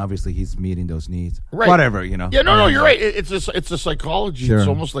needs, and obviously he's meeting those needs. Right. Whatever, you know. Yeah, no, you're right. It's a psychology. Sure. It's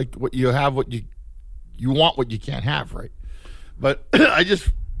almost like what you have, what you want, what you can't have, right? But I just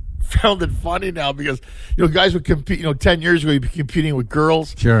found it funny now because guys would compete. 10 years ago, you'd be competing with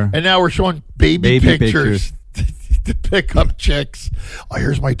girls. Sure. And now we're showing baby pictures. To pick up chicks. Oh,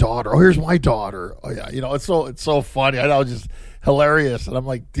 here's my daughter. Oh, here's my daughter. Oh, yeah. It's so funny. I know, just hilarious. And I'm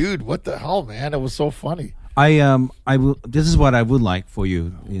like, dude, what the hell, man? It was so funny. I will. This is what I would like for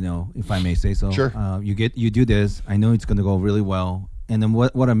you, if I may say so. Sure. You do this. I know it's going to go really well. And then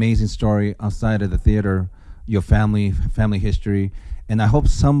what amazing story outside of the theater, your family history, and I hope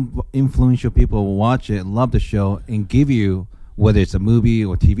some influential people will watch it, love the show, and give you whether it's a movie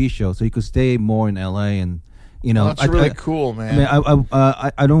or TV show, so you could stay more in LA and. That's really cool, man.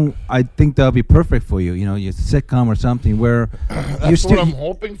 I think that'll be perfect for you. Your sitcom or something where that's what I'm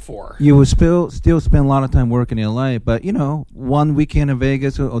hoping for. You will still spend a lot of time working in LA, but one weekend in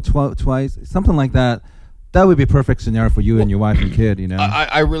Vegas or twice, something like that. That would be a perfect scenario for you and your wife and kid.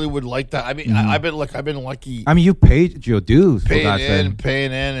 I really would like that. I mean, I've been lucky. I mean, you paid your dues.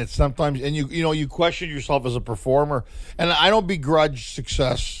 Paying in. It's sometimes, and you question yourself as a performer. And I don't begrudge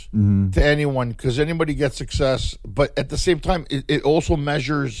success to anyone because anybody gets success. But at the same time, it also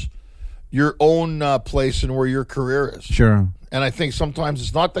measures your own place and where your career is. Sure. And I think sometimes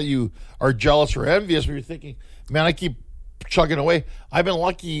it's not that you are jealous or envious, but you're thinking, man, I keep chugging away. I've been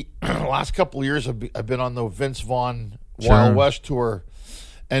lucky. Last couple of years, I've been on the Vince Vaughn Wild West tour,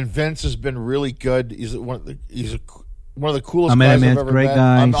 and Vince has been really good. He's one of the coolest guys I've ever great met.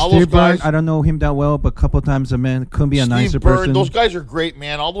 Guy. All Steve those guys, Byrne, I don't know him that well, but a couple of times I met. Couldn't be a nicer person. Those guys are great,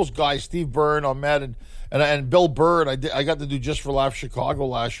 man. All those guys, Steve Byrne, Ahmed, and Bill Burr. I got to do Just for Laughs Chicago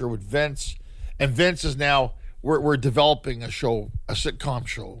last year with Vince, and Vince is now we're developing a sitcom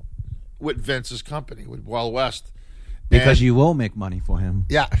show with Vince's company with Wild West. Because you will make money for him.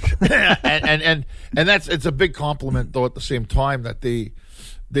 Yeah. and it's a big compliment, though, at the same time, that they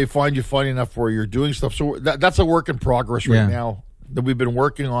find you funny enough where you're doing stuff. So that's a work in progress right now that we've been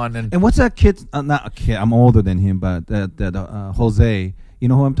working on. And what's that kid? Not a kid. I'm older than him, but that Jose. You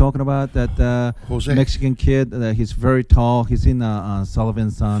know who I'm talking about? That Jose. Mexican kid. He's very tall. He's in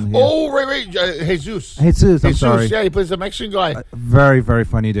Sullivan's Son. Oh, right. Jesus. I'm sorry. Yeah, he plays a Mexican guy. Very, very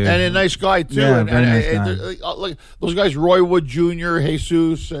funny dude. And a nice guy, too. Yeah, very nice guy. Like those guys, Roy Wood Jr.,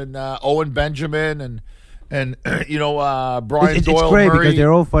 Jesus, and Owen Benjamin, and Brian Doyle It's great Murray. because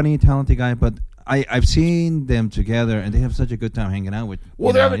they're all funny, talented guys, but I've seen them together, and they have such a good time hanging out with.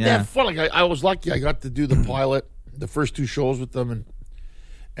 Well, they have fun. Like I was lucky; I got to do the pilot, the first 2 shows with them,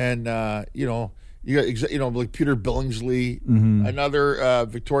 and you got like Peter Billingsley, another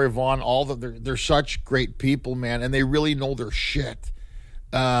Victoria Vaughn. They're such great people, man, and they really know their shit.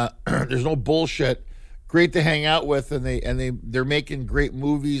 There's no bullshit. Great to hang out with, and they're making great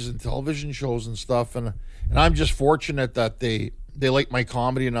movies and television shows and stuff, and I'm just fortunate that they like my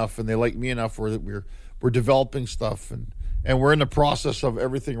comedy enough and they like me enough where that we're developing stuff and we're in the process of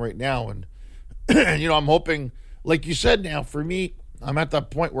everything right now, and I'm hoping, like you said, now for me, I'm at that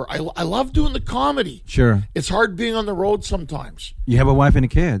point where I love doing the comedy. Sure. It's hard being on the road sometimes. You have a wife and a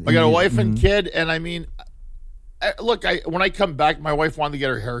kid. I got a wife and kid, and I mean, when I come back, my wife wanted to get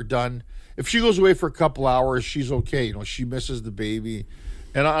her hair done. If she goes away for a couple hours, she's okay. She misses the baby,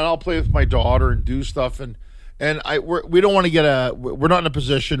 and I'll play with my daughter and do stuff. And we don't want to we're not in a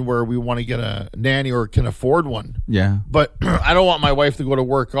position where we want to get a nanny or can afford one. Yeah. But I don't want my wife to go to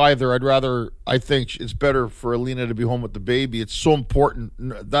work either. I think it's better for Alina to be home with the baby. It's so important,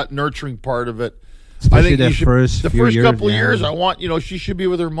 that nurturing part of it. Especially I think the first couple of years, I want, she should be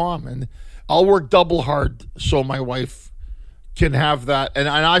with her mom, and I'll work double hard so my wife can have that, and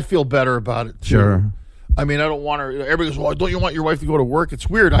I feel better about it too. Sure. I mean, I don't want her. Everybody goes, "Well, don't you want your wife to go to work?" It's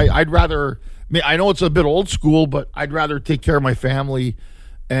weird. I'd rather. I know it's a bit old school, but I'd rather take care of my family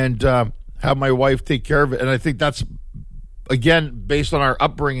and have my wife take care of it. And I think that's, again, based on our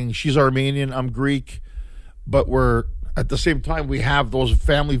upbringing. She's Armenian, I'm Greek, but we're at the same time we have those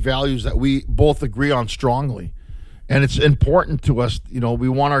family values that we both agree on strongly, and it's important to us. We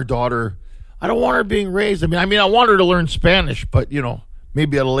want our daughter. I don't want her being raised. I mean, I want her to learn Spanish, but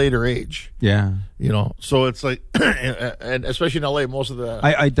maybe at a later age. Yeah. So it's like, and especially in LA, most of the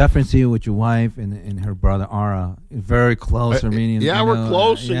I definitely see you with your wife and her brother Ara. Very close. Armenian. yeah, we're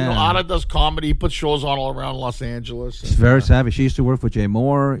close. Yeah. And, Ara does comedy. He puts shows on all around Los Angeles. She's very savvy. She used to work for Jay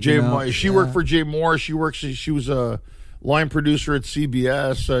Moore. She worked for Jay Moore. She was a line producer at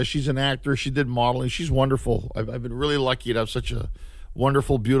CBS. She's an actor. She did modeling. She's wonderful. I've been really lucky to have such a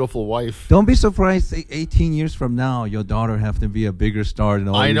wonderful, beautiful wife. Don't be surprised 18 years from now your daughter have to be a bigger star than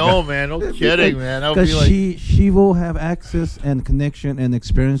all I you know, guys. man. No kidding, man. Because she will have access and connection and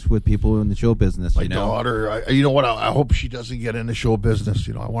experience with people in the show business. My daughter, you know what? I hope she doesn't get into show business.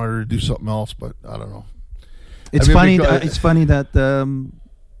 I want her to do something else, but I don't know. It's funny. It's funny that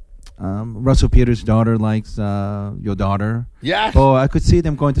Russell Peters' daughter likes your daughter. Yeah. Oh, I could see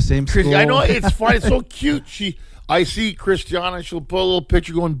them going to the same school. I know, it's funny. It's so cute. I see Christiana. She'll put a little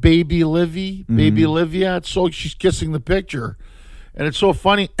picture going, "Baby Livy, baby Olivia." It's so she's kissing the picture, and it's so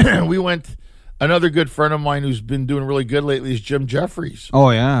funny. We went. Another good friend of mine who's been doing really good lately is Jim Jeffries. Oh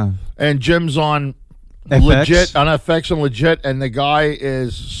yeah, and Jim's on FX? Legit on FX and Legit, and the guy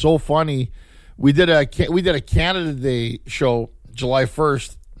is so funny. We did a Canada Day show July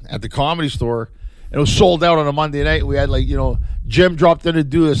 1st at the Comedy Store, and it was sold out on a Monday night. We had Jim dropped in to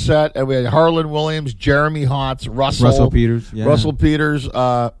do a set, and we had Harlan Williams, Jeremy Hotz, Russell Peters. Yeah. Russell Peters. It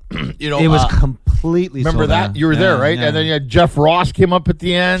was completely. Remember sold that? out. You were there, right? Yeah. And then you had Jeff Ross came up at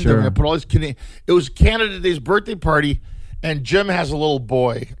the end. Sure. And we put all these It was Canada Day's birthday party, and Jim has a little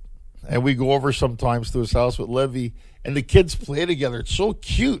boy, and we go over sometimes to his house with Livy, and the kids play together. It's so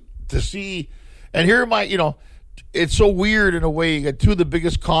cute to see. And here it's so weird in a way. You got two of the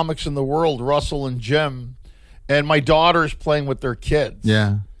biggest comics in the world, Russell and Jim, and my daughter's playing with their kids.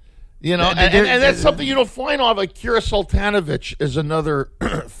 Yeah. And that's something you don't find on. Like Kira Sultanovich is another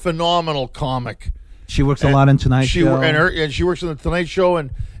phenomenal comic. She works a lot in Tonight Show. And she works in the Tonight Show,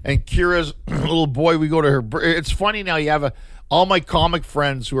 and Kira's little boy, we go to her. It's funny now, you have all my comic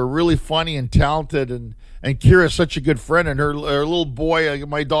friends who are really funny and talented, and Kira's such a good friend, and her little boy,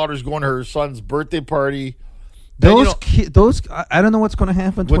 my daughter's going to her son's birthday party. Those I don't know what's going to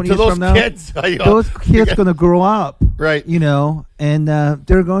happen 20 years from now. Those kids going to grow up, right? And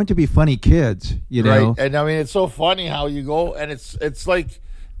they're going to be funny kids, right? And I mean, it's so funny how you go, and it's like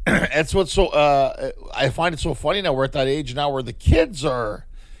that's what's so. I find it so funny now. We're at that age now where the kids are,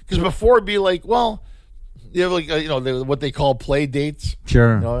 because before it'd be like, well, you have what they call play dates,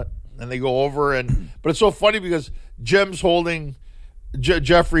 sure, and they go over but it's so funny because Jim's holding.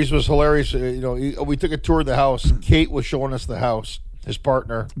 Jeffries was hilarious. We took a tour of the house. Kate was showing us the house. His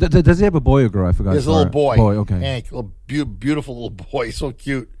partner. Does he have a boy or girl? I forgot. His little boy. Okay. Hank, little beautiful little boy, so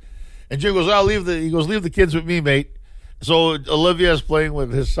cute. And Jim goes, leave the kids with me, mate. So Olivia is playing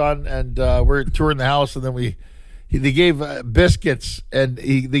with his son, and we're touring the house, and then they gave biscuits, and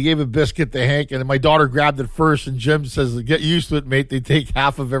they gave a biscuit to Hank, and my daughter grabbed it first, and Jim says, "Get used to it, mate. They take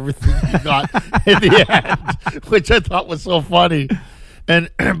half of everything you got in the end," which I thought was so funny.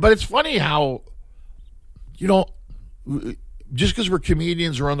 But it's funny how, just because we're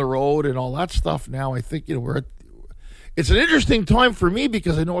comedians, we're on the road and all that stuff now, I think, it's an interesting time for me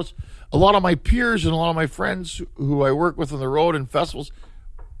because I know it's a lot of my peers and a lot of my friends who I work with on the road and festivals,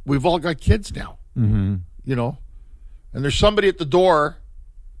 we've all got kids now, and there's somebody at the door.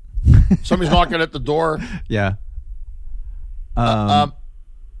 Somebody's knocking at the door. Yeah. I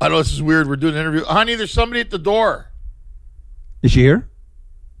know this is weird. We're doing an interview. Honey, there's somebody at the door. Is she here?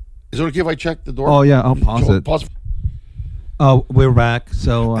 Is it okay if I check the door? Oh yeah, I'll pause it. Pause. Oh, we're back.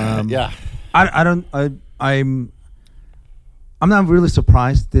 So yeah, I'm not really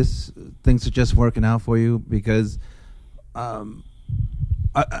surprised things are just working out for you because I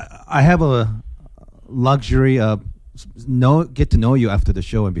have a luxury of get to know you after the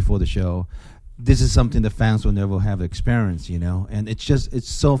show and before the show. This is something the fans will never have experienced, and it's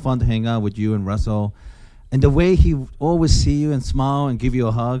so fun to hang out with you and Russell. And the way he always see you and smile and give you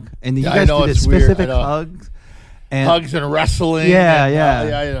a hug, and you guys do the specific hugs, and hugs and wrestling.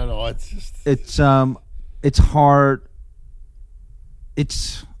 Yeah. I don't know. It's just it's hard.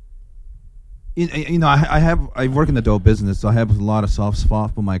 It's I work in the dope business, so I have a lot of soft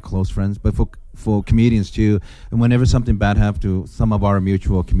spot for my close friends, but for comedians too. And whenever something bad happens to some of our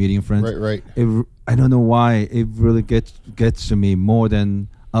mutual comedian friends, right. I don't know why it really gets to me more than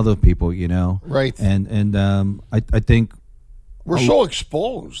other people, Right. And I think we're so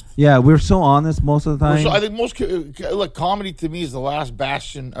exposed. Yeah, we're so honest most of the time. I think comedy to me is the last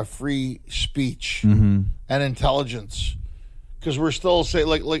bastion of free speech Mm-hmm. and intelligence, because we're still saying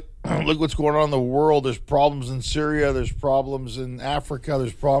look what's going on in the world. There's problems in Syria. There's problems in Africa.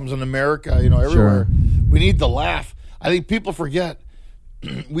 There's problems in America. Everywhere. Sure. We need to laugh. I think people forget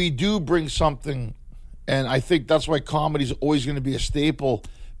we do bring something, and I think that's why comedy is always going to be a staple.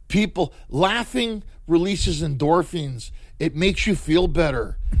 People laughing releases endorphins. It makes you feel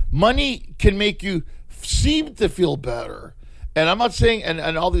better. Money can make you seem to feel better. And I'm not saying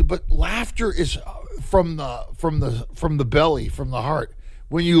and all the, but laughter is from the belly, from the heart.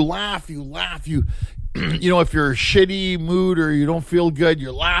 When you laugh, you you know, if you're in a shitty mood or you don't feel good,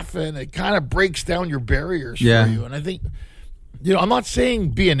 you're laughing. It kind of breaks down your barriers for you. And I think, you know, I'm not saying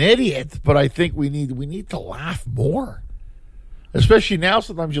be an idiot, but I think we need to laugh more. Especially now,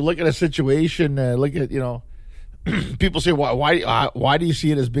 sometimes you look at a situation, look at, you know, people say, why do you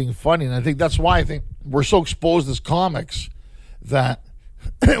see it as being funny? And I think that's why I think we're so exposed as comics that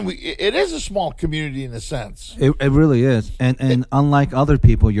it is a small community in a sense. It really is. And unlike other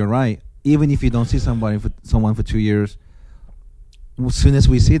people, you're right. Even if you don't see someone for 2 years, as soon as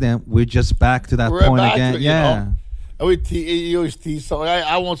we see them, we're just back to that point again. You always tease someone.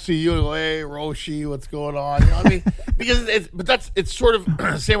 I won't see you and go, hey, Roshi, what's going on? You know what I mean? Because it's sort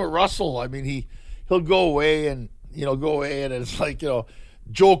of same with Russell. I mean, he'll go away and it's like, you know,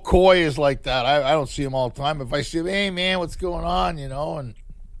 Joe Coy is like that. I don't see him all the time. If I see him, hey, man, what's going on? You know, and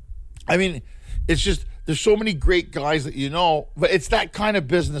I mean, it's just, there's so many great guys that you know, but it's that kind of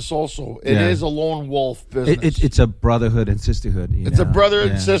business also. It is a lone wolf business. It's a brotherhood and sisterhood. It's a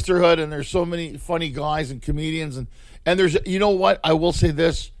brotherhood and sisterhood, and there's so many funny guys and comedians. And there's, you know what, I will say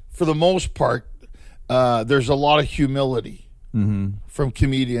this, for the most part, there's a lot of humility from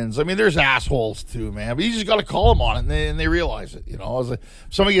comedians. I mean, there's assholes too, man, but you just got to call them on it, and they realize it. You know, if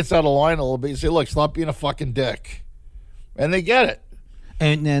somebody gets out of line a little bit, you say, look, stop being a fucking dick. And they get it.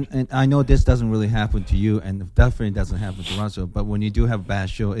 And I know this doesn't really happen to you, and definitely doesn't happen to Russell. But when you do have a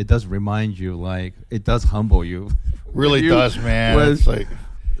bad show, it does remind you, like, it does humble you. Really does, man. It's like,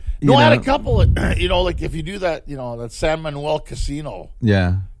 I had a couple. You know, like if you do that, you know, that San Manuel Casino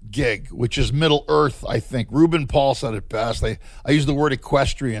gig, which is Middle Earth, I think. Ruben Paul said it best. I use the word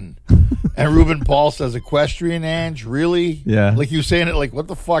equestrian, and Ruben Paul says equestrian. Ange, really? Yeah. Like you saying it, like what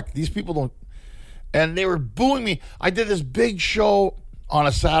the fuck? These people don't. And they were booing me. I did this big show on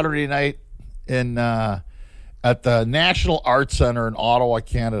a Saturday night at the National Arts Center in Ottawa,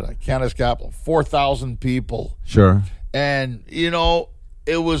 Canada's capital. 4,000 people. Sure. And, you know,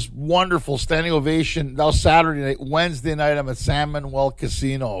 it was wonderful. Standing ovation. That was Saturday night. Wednesday night, I'm at San Manuel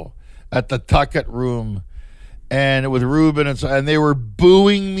Casino at the Tucket Room. And with Ruben and they were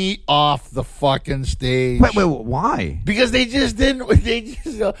booing me off the fucking stage. Wait, why? Because they just didn't. They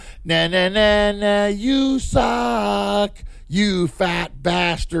just go, na na na na, you suck, you fat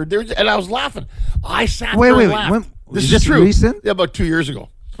bastard. And I was laughing. I sat there and laughed. This is true. Recent? Yeah, about 2 years ago.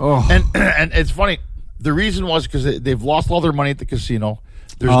 Oh, and it's funny. The reason was because they've lost all their money at the casino.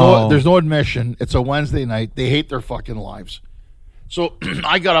 There's no admission. It's a Wednesday night. They hate their fucking lives. So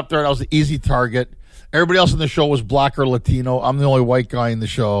I got up there and I was the easy target. Everybody else in the show was black or Latino. I'm the only white guy in the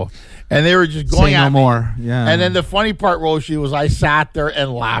show. And they were just going at me. More. Yeah. And then the funny part, Roshi, was I sat there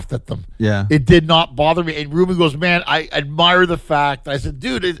and laughed at them. Yeah. It did not bother me. And Ruben goes, man, I admire the fact. I said,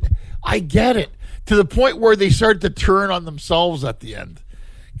 dude, I get it. To the point where they started to turn on themselves at the end.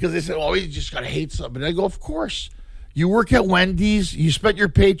 Because they said, oh, you just got to hate something. And I go, of course. You work at Wendy's. You spent your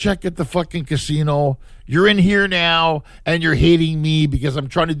paycheck at the fucking casino. You're in here now, and you're hating me because I'm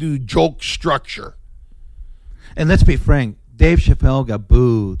trying to do joke structure. And let's be frank, Dave Chappelle got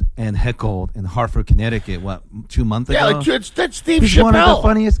booed and heckled in Hartford, Connecticut, 2 months ago? Yeah, like, that's Steve He's Chappelle. One of the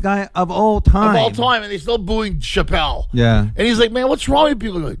funniest guy of all time. And they're still booing Chappelle. Yeah. And he's like, man, what's wrong with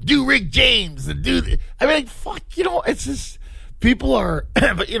people? Like, do Rick James and do this. I mean, like, fuck, you know, it's just, people are,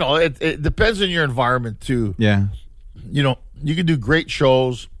 but, you know, it depends on your environment, too. Yeah. You know, you can do great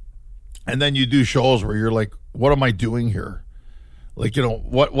shows, and then you do shows where you're like, what am I doing here? Like, you know,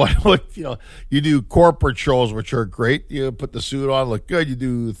 what, you know, you do corporate shows, which are great. You put the suit on, look good. You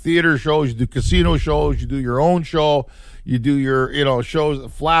do theater shows, you do casino shows, you do your own show, you do your, you know, shows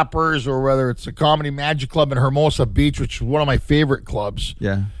at Flappers, or whether it's a Comedy Magic Club in Hermosa Beach, which is one of my favorite clubs.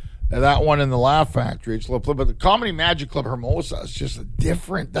 Yeah. And that one in the Laugh Factory. It's but the Comedy Magic Club Hermosa is just a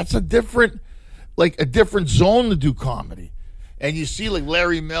different zone to do comedy. And you see like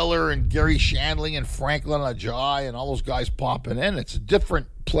Larry Miller and Gary Shandling and Franklin Ajay and all those guys popping in. It's a different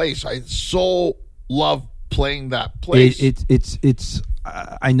place. I so love playing that place. It's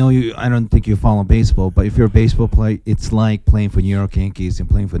I know you. I don't think you follow baseball, but if you're a baseball player, it's like playing for New York Yankees and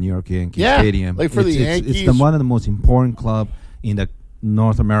playing for New York Yankees Stadium. Like for the Yankees, it's one of the most important club in the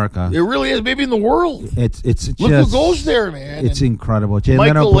North America. It really is, maybe in the world. It's look who goes there, man. It's incredible.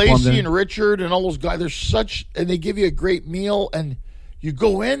 Michael Lacey and Richard and all those guys. They're such, and they give you a great meal, and you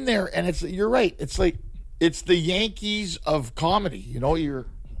go in there, and you're right. It's like It's the Yankees of comedy. You know,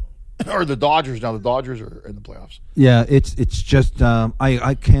 or the Dodgers now. The Dodgers are in the playoffs. Yeah, it's just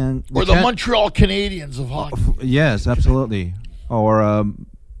I can't. Or the Montreal Canadiens of hockey. Yes, absolutely. Or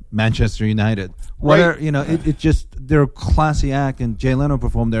Manchester United. Whatever, Right. you know, it just they're a classy act, and Jay Leno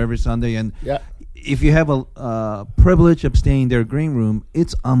performed there every Sunday. And Yeah. if you have a privilege of staying in their green room,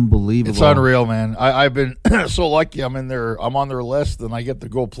 it's unbelievable. It's unreal, man. I've been so lucky. I'm on their list, and I get to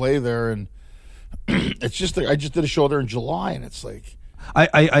go play there. And it's just I just did a show there in July, and it's like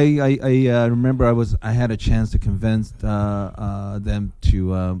I remember I had a chance to convince them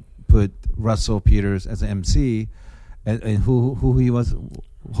to put Russell Peters as an MC, and who he was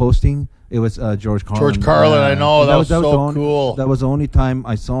hosting. It was George Carlin. George Carlin, I know. That was so cool. That was the only time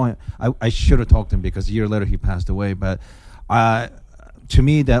I saw him. I should have talked to him because a year later he passed away. But to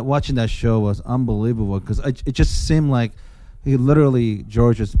me, that watching that show was unbelievable because it just seemed like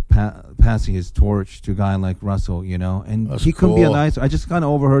George is passing his torch to a guy like Russell, you know. And That's he couldn't be a cool. nice. I just kind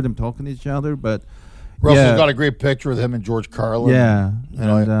of overheard them talking to each other, but Russell's got a great picture with him and George Carlin. yeah. You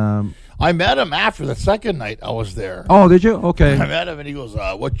know, And I met him after the second night I was there. oh, did you? Okay. I met him and he goes,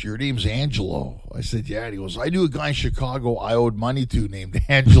 "What's your name's Angelo?" I said, "Yeah." And he goes, "I knew a guy in Chicago I owed money to named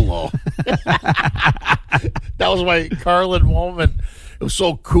Angelo." That was my Carlin moment. It was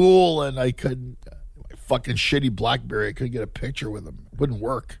so cool, and I couldn't. My fucking shitty BlackBerry, I couldn't get a picture with him. It wouldn't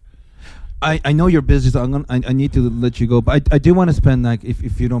work. I know you're busy, so I need to let you go. But I do want to spend, like,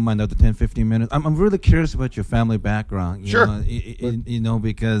 if you don't mind, another 10, 15 minutes. I'm really curious about your family background. Sure. You know,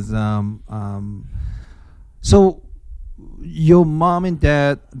 because so your mom and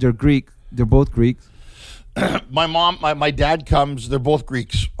dad, they're Greek. They're both Greeks. My mom, my dad comes. They're both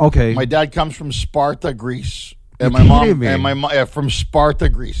Greeks. Okay. My dad comes from Sparta, Greece, and You're my mom kidding me. and my mom from Sparta,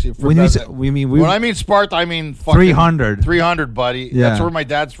 Greece. When I mean Sparta, I mean fucking 300. 300, buddy. Yeah. That's where my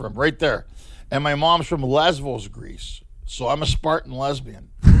dad's from, right there. And my mom's from Lesbos, Greece. So I'm a Spartan lesbian.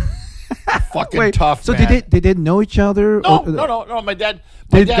 Fucking tough, So man. they didn't know each other? No, or- no. My dad.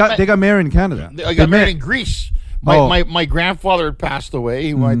 They got married in Canada. I got married in Greece. My grandfather had passed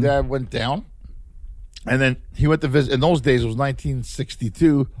away. My Mm-hmm. dad went down. And then he went to visit. In those days, it was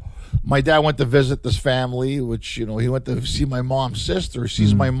 1962. My dad went to visit this family, which, you know, he went to see my mom's sister. Sees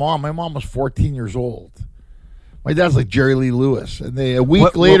Mm-hmm. my mom. My mom was 14 years old. My dad's like Jerry Lee Lewis. And a week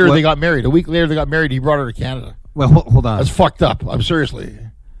What- later, what- they got married. A week later, they got married. He brought her to Canada. Well, hold on. That's fucked up. I'm seriously.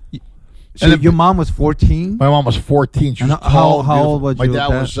 So and then- your mom was 14? My mom was 14. She was And tall. how old beautiful. was my your dad?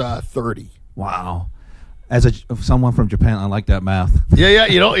 dad? Was 30. Wow. As someone from Japan, I like that math. Yeah,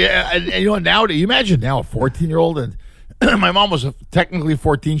 you know, and you know, nowadays, you imagine now a 14-year-old, and my mom was technically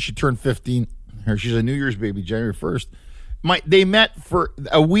 14. She turned 15. She's a New Year's baby, January 1st. They met for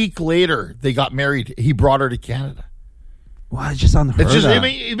a week later. They got married. He brought her to Canada. Wow, it's just unheard It's just, of. I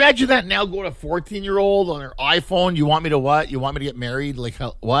mean, imagine that now. Go to a 14-year-old on her iPhone. You want me to what? You want me to get married? Like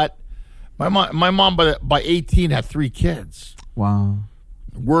what? My mom by 18 had 3 kids. Wow.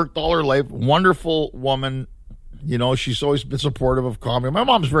 Worked all her life. Wonderful woman. You know, she's always been supportive of comedy. My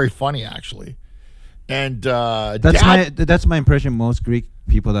mom's very funny, actually. And That's my impression. Most Greek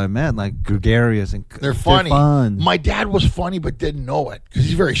people that I met, like gregarious and they're funny. fun. My dad was funny, but didn't know it because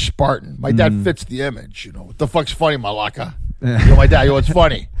he's very Spartan. My dad fits the image. You know, what the fuck's funny, Malaka? You know, my dad. You know, it's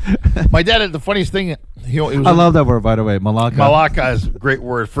funny. My dad had the funniest thing. He was I love that word, by the way, Malaka. Malaka is a great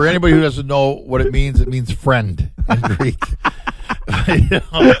word for anybody who doesn't know what it means. It means friend in Greek. You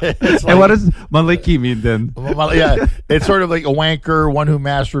know, it's And what does Maliki mean then? Yeah, it's sort of like a wanker, one who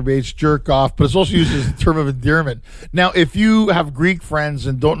masturbates, jerk off, but it's also used as a term of endearment. Now, if you have Greek friends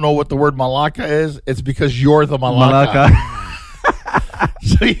and don't know what the word malaka is, it's because you're the malaka.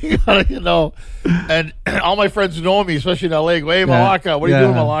 So you gotta, you know, and all my friends who know me, especially in LA, go, "Hey, malaka, what are you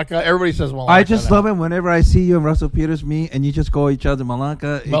doing, malaka?" Everybody says malaka. I just now. love it whenever I see you and Russell Peters meet and you just call each other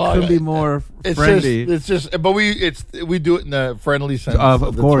Malaka. It Malaka. couldn't be more It's friendly. but we do it in the friendly sense.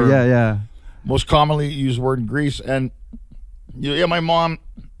 Of the course, term. yeah. Most commonly used word in Greece. And yeah, my mom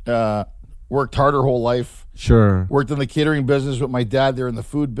worked hard her whole life. Sure. Worked in the catering business with my dad. They're in the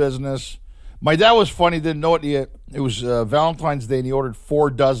food business. My dad was funny, didn't know it yet. It was Valentine's Day, and he ordered 4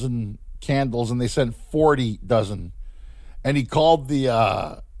 dozen candles, and they sent 40 dozen. And he called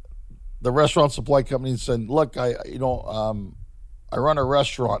the restaurant supply company and said, "Look, I run a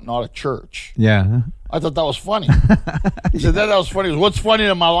restaurant, not a church." Yeah. I thought that was funny. He said that was funny. He goes, "What's funny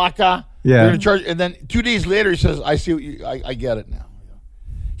to Malaka?" Yeah. They're gonna charge. And then 2 days later, he says, "I see what I get it now."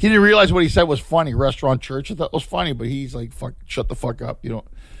 He didn't realize what he said was funny. Restaurant, church. I thought it was funny, but he's like, "Fuck, shut the fuck up," you know.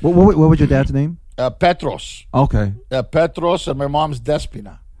 What was your dad's name? Petros. Okay. Petros, and my mom's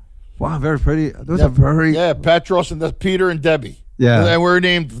Despina. Wow, very pretty. Those are very... Yeah, Petros, and that's Peter and Debbie. Yeah. And we're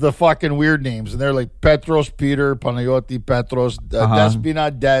named the fucking weird names. And they're like Petros, Peter, Panayoti, Petros,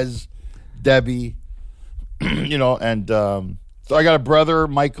 Despina, Des, Debbie, and so I got a brother,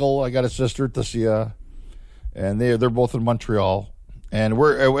 Michael. I got a sister, Tasia. And they're both in Montreal. And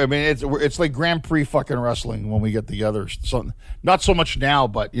it's like Grand Prix fucking wrestling when we get together. So not so much now,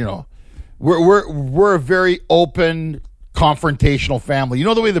 but we're a very open, confrontational family. You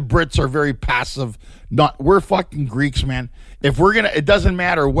know the way the Brits are very passive. We're fucking Greeks, man. If we're gonna, it doesn't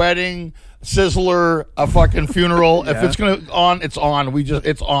matter. Wedding, sizzler, a fucking funeral. If it's gonna on, it's on.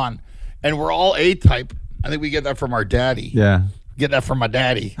 It's on. And we're all A type. I think we get that from our daddy. Yeah, get that from my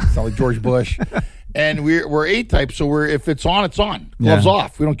daddy. It's not like George Bush. And we're A type, so if it's on, it's on. Gloves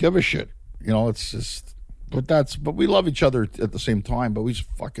off. We don't give a shit. It's just, but we love each other at the same time. But we're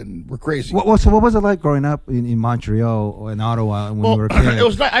crazy. So what was it like growing up in Montreal or in Ottawa when you were a kid? It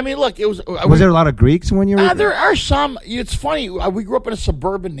was not. I mean, look, it was. Was there a lot of Greeks when you were? There are some. It's funny. We grew up in a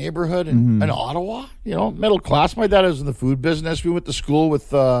suburban neighborhood in Ottawa. Middle class. My dad was in the food business. We went to school with.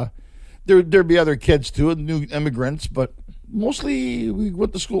 There'd be other kids too, new immigrants, but. Mostly we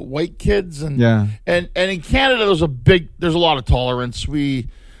went to school with white kids and in Canada there's a lot of tolerance. We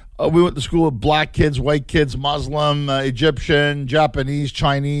went to school with black kids, white kids, Muslim, Egyptian, Japanese,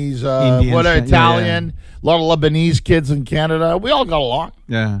 Chinese, Indian, Italian, a lot of Lebanese kids in Canada. We all got along.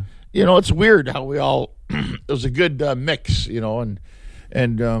 Yeah. It's weird how we all it was a good mix, and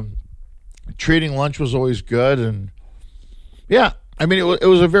trading lunch was always good and yeah. I mean, it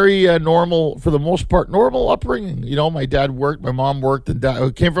was a very normal, for the most part, normal upbringing. My dad worked, my mom worked, and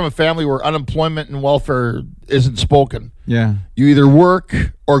I came from a family where unemployment and welfare isn't spoken. Yeah. You either work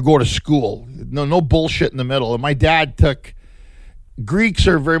or go to school. No bullshit in the middle. And my dad Greeks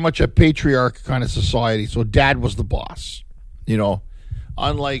are very much a patriarch kind of society, so dad was the boss.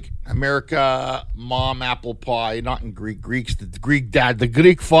 Unlike America, mom, apple pie, not in Greeks, the Greek dad, the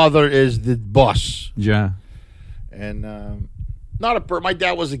Greek father is the boss. Yeah. And, my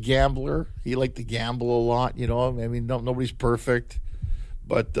dad was a gambler. He liked to gamble a lot, I mean, nobody's perfect.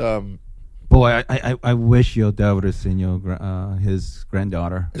 But boy, I wish your dad would have seen his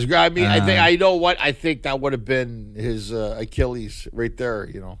granddaughter. I know what I think that would have been his Achilles right there,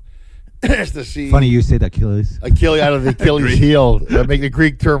 Just to see. Funny you say that Achilles out of the Achilles heel. Make the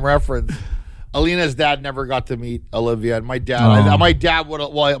Greek term reference. Alina's dad never got to meet Olivia, and my dad. My dad would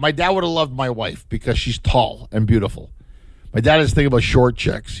have loved my wife because she's tall and beautiful. My dad is thinking about short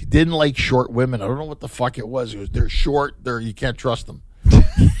chicks. He didn't like short women. I don't know what the fuck it was. They're short. You can't trust them.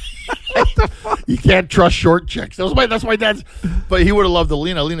 You can't trust short chicks. That's my dad's. But he would have loved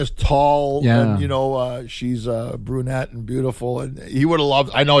Alina. Alina's tall, and she's brunette and beautiful, and he would have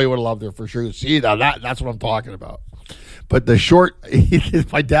loved. I know he would have loved her for sure. See, that's what I'm talking about. But the short,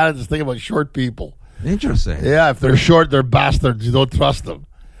 my dad is thinking about short people. Interesting. Yeah, if they're short, they're bastards. You don't trust them.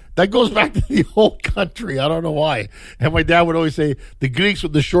 That goes back to the whole country. I don't know why. And my dad would always say, the Greeks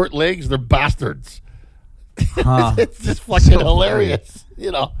with the short legs, they're bastards. It's just fucking hilarious,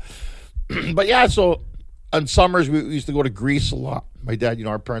 But yeah, so on summers, we used to go to Greece a lot. My dad,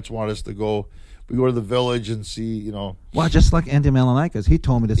 our parents wanted us to go. We go to the village and see, Well, just like Andy Melanikas, he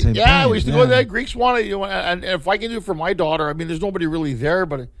told me the same thing. Yeah, we used to go there. Greeks wanted, and if I can do it for my daughter, I mean, there's nobody really there,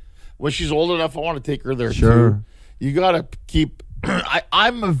 but when she's old enough, I want to take her there too. You got to keep...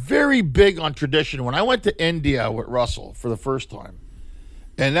 I'm very big on tradition. When I went to India with Russell for the first time,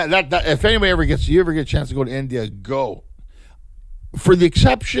 and that if anybody ever get a chance to go to India, go. For the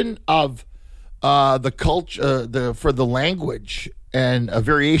exception of the culture, for the language and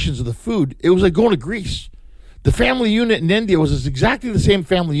variations of the food, it was like going to Greece. The family unit in India was exactly the same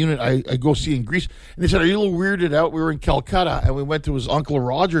family unit I go see in Greece. And they said, are you a little weirded out? We were in Calcutta, and we went to his Uncle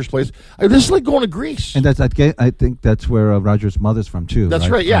Roger's place. This is like going to Greece. And I think that's where Roger's mother's from, too. That's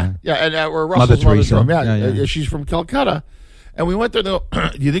right, yeah. And where Russell's mother's from. Yeah. She's from Calcutta. And we went there, and they go,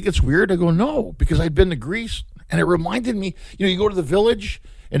 do you think it's weird? I go, no, because I'd been to Greece, and it reminded me, you go to the village,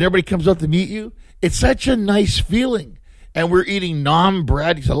 and everybody comes up to meet you. It's such a nice feeling. And we're eating naan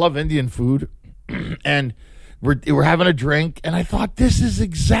bread, because I love Indian food. And... We're having a drink, and I thought, this is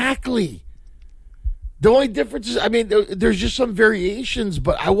exactly. The only difference is, I mean, there's just some variations,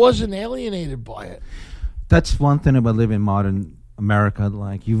 but I wasn't alienated by it. That's one thing about living in modern America.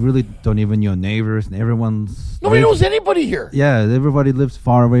 Like, you really don't even know your neighbors, and nobody knows anybody here. Yeah, everybody lives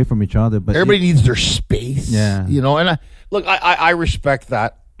far away from each other. But everybody needs their space. Yeah. And I respect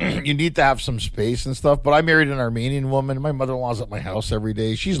that. You need to have some space and stuff, but I married an Armenian woman. My mother-in-law's at my house every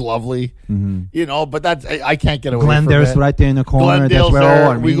day. She's lovely, but that's I can't get away from it. Glendale's right there in the corner. Glendale's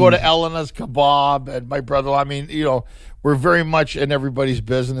there. We go to Elena's Kebab, and my brother, we're very much in everybody's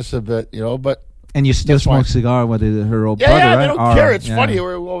business a bit, but And you still That's smoke fine. cigar with her old Yeah, brother, yeah, right? they don't Or- care. It's yeah. funny.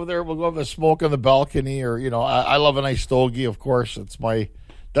 We'll go over there. We'll go have a smoke on the balcony, or I love a nice stogie. Of course,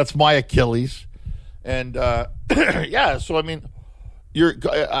 that's my Achilles. And yeah, so I mean, your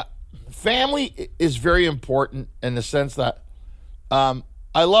family is very important in the sense that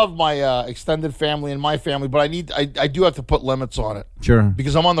I love my extended family and my family, but I do have to put limits on it. Sure.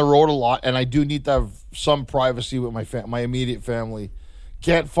 Because I'm on the road a lot, and I do need to have some privacy with my immediate family.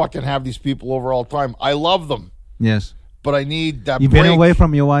 Can't fucking have these people over all the time. I love them, Yes. but I need that You've break. been away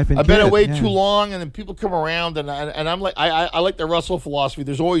from your wife and I've been kids, away yeah. too long, and then people come around, and I'm like, I like the Russell philosophy.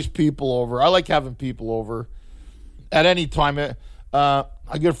 There's always people over. I like having people over at any time.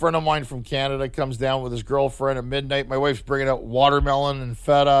 A good friend of mine from Canada comes down with his girlfriend at midnight. My wife's bringing out watermelon and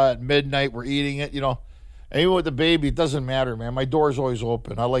feta at midnight. We're eating it, And even with the baby, it doesn't matter, man. My door's always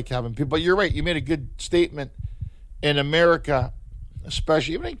open. I like having people. But you're right. You made a good statement. In America,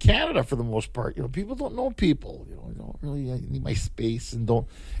 especially, even in Canada for the most part, people don't know people. I don't really, I need my space and don't.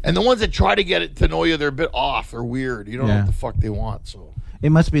 And the ones that try to get it to know you, they're a bit off. They're weird. You don't know Yeah. what the fuck they want, so.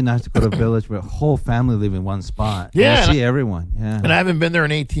 It must be nice to go to a village where a whole family live in one spot. Yeah, And and see everyone. Yeah. And I haven't been there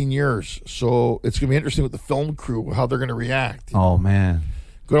in 18 years, so it's going to be interesting with the film crew, how they're going to react. Oh, man.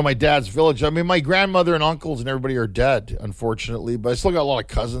 Go to my dad's village. I mean, my grandmother and uncles and everybody are dead, unfortunately, but I still got a lot of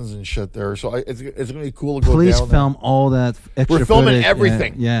cousins and shit there, so it's going to be cool to go Please down film all that extra We're filming footage.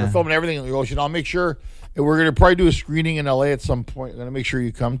 everything. Yeah. We're filming everything in the ocean. I'll make sure, and we're going to probably do a screening in LA at some point. I'm going to make sure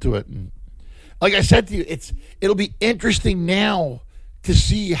you come to it. And like I said to you, it'll be interesting now to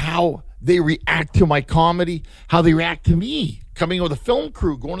see how they react to my comedy, how they react to me coming with a film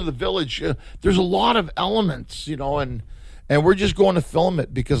crew, going to the village. There's a lot of elements, and we're just going to film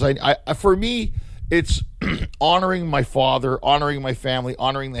it because I for me, it's honoring my father, honoring my family,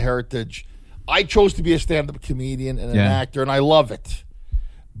 honoring the heritage. I chose to be a stand-up comedian and an actor, and I love it.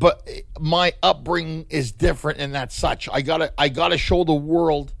 But my upbringing is different, and that's such. I gotta show the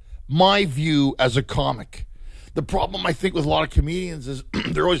world my view as a comic. The problem I think with a lot of comedians is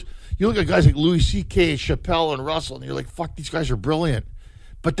they're always, you look at guys like Louis C.K., Chappelle, and Russell, and you're like, fuck, these guys are brilliant.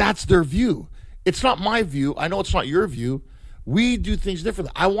 But that's their view. It's not my view. I know it's not your view. We do things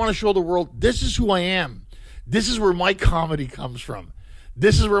differently. I want to show the world, this is who I am. This is where my comedy comes from.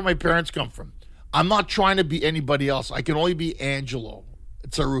 This is where my parents come from. I'm not trying to be anybody else. I can only be Angelo,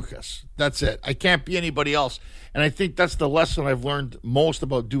 Tsarouchas. That's it. I can't be anybody else. And I think that's the lesson I've learned most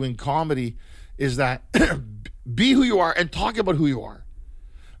about doing comedy is that be who you are and talk about who you are.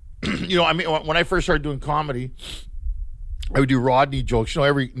 I mean, when I first started doing comedy, I would do Rodney jokes.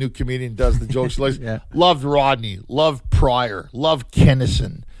 Every new comedian does the jokes. Yeah. Loved Rodney, loved Pryor, loved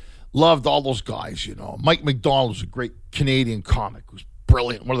Kennison, loved all those guys, Mike McDonald was a great Canadian comic, who's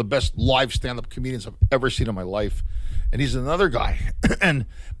brilliant, one of the best live stand-up comedians I've ever seen in my life. And he's another guy.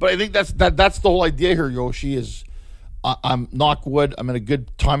 But I think that's the whole idea here, Yoshi, is I'm knock wood. I'm in a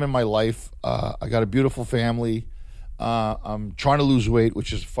good time in my life. I got a beautiful family. I'm trying to lose weight,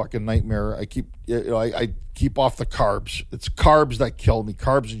 which is a fucking nightmare. I keep off the carbs. It's carbs that kill me.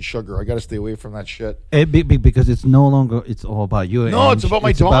 Carbs and sugar. I got to stay away from that shit. Because it's no longer, it's all about you. No, and it's about my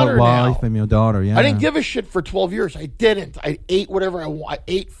it's daughter about now. wife and your daughter, yeah. I didn't give a shit for 12 years. I didn't. I ate whatever I want. I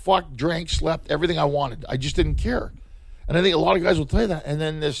ate, fucked, drank, slept, everything I wanted. I just didn't care. And I think a lot of guys will tell you that. And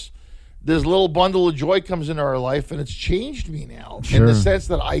then this little bundle of joy comes into our life, and it's changed me now in the sense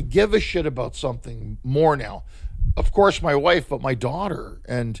that I give a shit about something more now. Of course, my wife, but my daughter.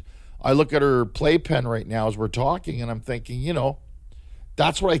 And I look at her playpen right now as we're talking, and I'm thinking,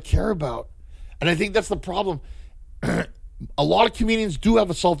 that's what I care about. And I think that's the problem. A lot of comedians do have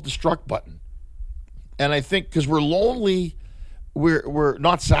a self-destruct button. And I think because we're lonely, we're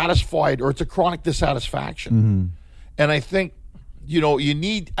not satisfied, or it's a chronic dissatisfaction. Mm-hmm. And I think,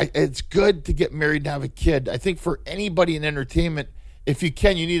 it's good to get married and have a kid. I think for anybody in entertainment, if you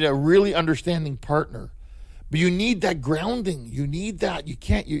can, you need a really understanding partner. But you need that grounding. You need that. You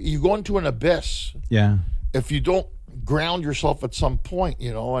can't, you go into an abyss. Yeah. If you don't ground yourself at some point,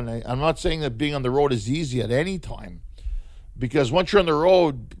 and I'm not saying that being on the road is easy at any time. Because once you're on the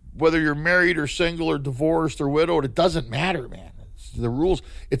road, whether you're married or single or divorced or widowed, it doesn't matter, man. The rules.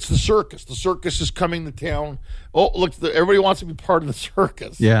 It's the circus. The circus is coming to town. Oh, look! Everybody wants to be part of the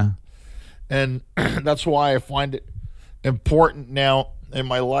circus. Yeah, and that's why I find it important now in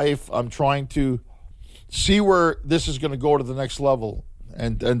my life. I'm trying to see where this is going to go to the next level,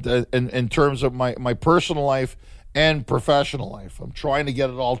 and in terms of my personal life and professional life. I'm trying to get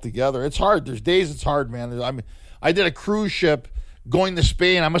it all together. It's hard. There's days it's hard, man. I did a cruise ship going to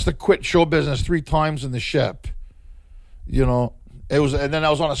Spain. I must have quit show business 3 times in the ship. And then I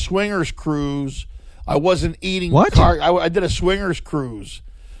was on a swingers cruise. I wasn't eating. What? I did a swingers cruise,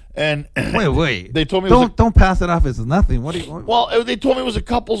 And Wait. they told me it was don't pass it off as nothing. What do you? well, they told me it was a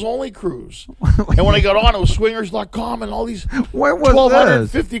couples only cruise. And when I got on, it was swingers.com and all these Where was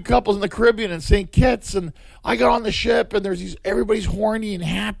 1,250 couples in the Caribbean and St. Kitts. And I got on the ship, and there's these, everybody's horny and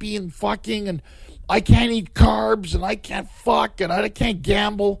happy and fucking, and I can't eat carbs, and I can't fuck, and I can't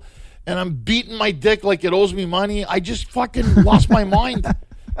gamble, and I'm beating my dick like it owes me money. I just fucking lost my mind.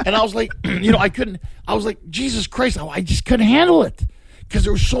 And I was like, I was like, Jesus Christ, I just couldn't handle it. Because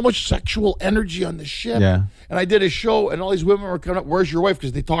there was so much sexual energy on the ship. Yeah. And I did a show, and all these women were coming up, where's your wife?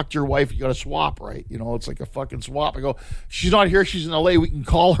 Because they talk to your wife, you got to swap, right? You know, it's like a fucking swap. I go, she's not here, she's in LA, we can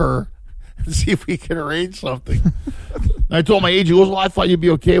call her and see if we can arrange something. And I told my agent, he goes, well, I thought you'd be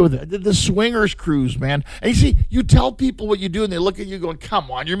okay with it. I did the swingers cruise, man. And you see, you tell people what you do, and they look at you going, come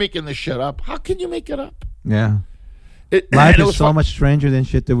on, you're making this shit up. How can you make it up? Yeah. Life is so much stranger than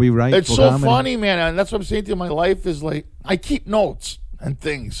shit that we write. It's so funny, man. And that's what I'm saying to you. My life is like, I keep notes and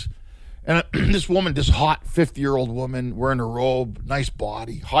things. And this woman, this hot 50-year-old woman wearing a robe, nice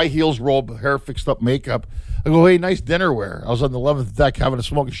body, high heels robe, hair fixed up, makeup. I go, hey, nice dinnerware. I was on the 11th deck having a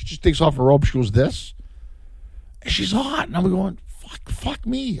smoke. She just takes off her robe. She goes, this? And she's hot. And I'm going, fuck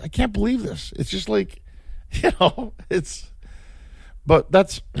me. I can't believe this. It's just like, but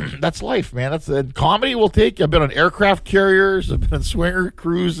that's life, man. And comedy will take you. I've been on aircraft carriers. I've been on swinger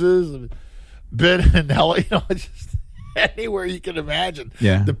cruises. I've been in LA, just anywhere you can imagine.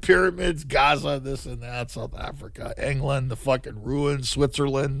 Yeah. The pyramids, Gaza, this and that, South Africa, England, the fucking ruins,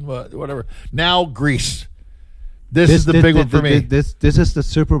 Switzerland, whatever. Now Greece. This is the big one for me. This is the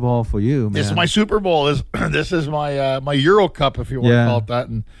Super Bowl for you, man. This is my Super Bowl. This is my my Euro Cup, if you want to call it that.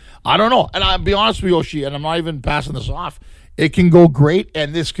 And I don't know. And I'll be honest with you, Yoshi, and I'm not even passing this off. It can go great,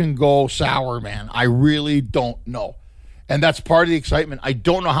 and this can go sour, man. I really don't know. And that's part of the excitement. I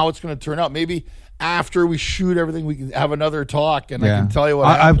don't know how it's going to turn out. Maybe after we shoot everything, we can have another talk, and I can tell you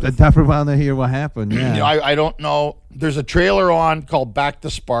what happened. I definitely want to hear what happened, yeah. I don't know. There's a trailer on called Back to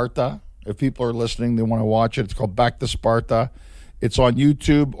Sparta. If people are listening, they want to watch it. It's called Back to Sparta. It's on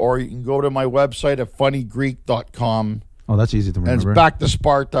YouTube, or you can go to my website at funnygreek.com. Oh, that's easy to remember. And it's Back to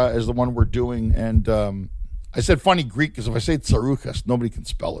Sparta is the one we're doing, and I said funny Greek because if I say Tsarouchas, nobody can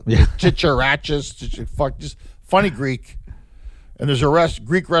spell it. Yeah. Tsarouchas, just funny Greek. And there's a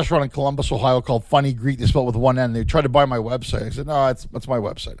Greek restaurant in Columbus, Ohio called Funny Greek. They spell it with one N. They tried to buy my website. I said, no, that's my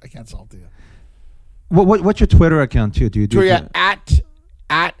website. I can't sell it to you. What's your Twitter account too? Do you do at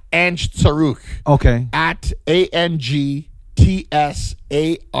Ange Tsarouch. Okay. At ANGTSAROUCH.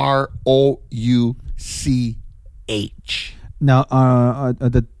 Now,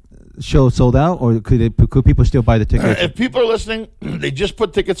 the show sold out, or could people still buy the tickets? If people are listening, they just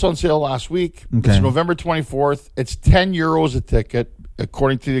put tickets on sale last week. Okay. It's November 24th. It's €10 a ticket,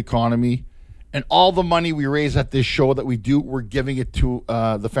 according to the economy. And all the money we raise at this show that we do, we're giving it to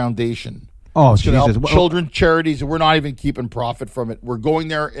the foundation. Oh, it's Jesus. Help children charities, and we're not even keeping profit from it. We're going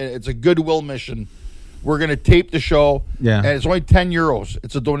there. It's a goodwill mission. We're going to tape the show. Yeah. And it's only €10.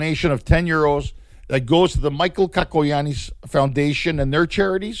 It's a donation of €10 that goes to the Michael Kakoyannis Foundation and their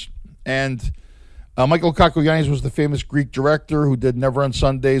charities. And Michael Kakoyannis was the famous Greek director who did Never on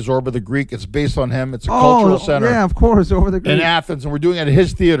Sunday, Zorba the Greek. It's based on him. It's a cultural center. Yeah, of course, Zorba the Greek. In Athens. And we're doing it at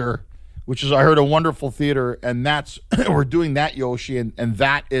his theater, which is, I heard, a wonderful theater. And that's, we're doing that, Yoshi, and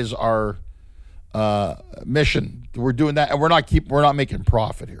that is our mission. We're doing that, and we're not making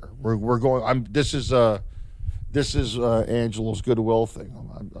profit here. We're going. This is Angelo's goodwill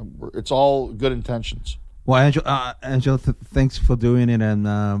thing. It's all good intentions. Well, Angelo, thanks for doing it, and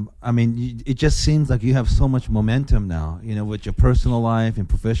I mean, it just seems like you have so much momentum now. With your personal life and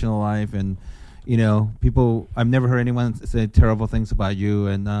professional life, and people. I've never heard anyone say terrible things about you,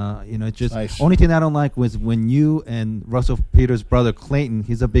 and it's just nice. Only thing I don't like was when you and Russell Peters' brother Clayton,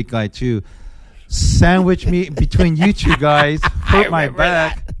 he's a big guy too, sandwich me between you two guys, hurt my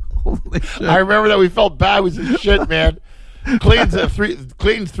back. Holy shit. I remember that. We felt bad. We said, shit, man. Clayton's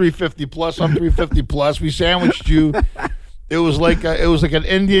 350 plus. I'm 350 plus. We sandwiched you. It was like an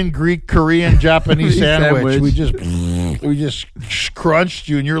Indian, Greek, Korean, Japanese sandwich. We just crunched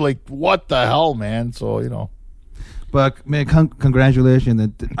you, and you're like, what the hell, man? So But man,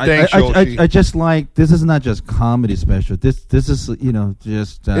 congratulations! Thanks, I just like, this is not just comedy special. This is just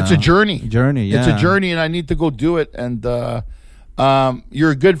it's a journey. Yeah. It's a journey, and I need to go do it. And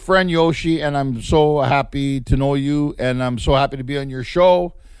you're a good friend, Yoshi, and I'm so happy to know you, and I'm so happy to be on your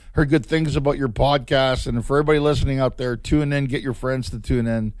show. Heard good things about your podcast, and for everybody listening out there, tune in. Get your friends to tune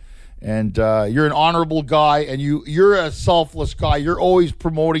in. And you're an honorable guy, and you're a selfless guy. You're always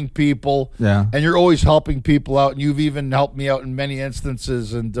promoting people, yeah, and you're always helping people out. And you've even helped me out in many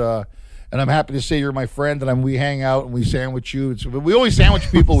instances. And And I'm happy to say you're my friend, and we hang out and we sandwich you. We always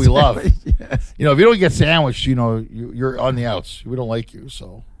sandwich people we love. Yes. You know, if you don't get sandwiched, you know, you're on the outs. We don't like you,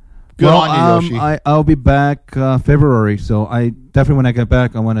 so good on you, Yoshi. I'll be back February, so I definitely when I get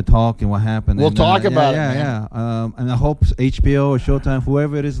back, I want to talk and what happened. We'll and, talk about it, yeah, man. yeah. And I hope HBO or Showtime,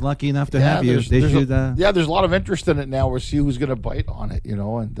 whoever it is lucky enough to have you, they should. There's a lot of interest in it now. We'll see who's going to bite on it, you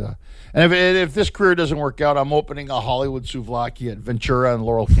know. And if this career doesn't work out, I'm opening a Hollywood souvlaki at Ventura and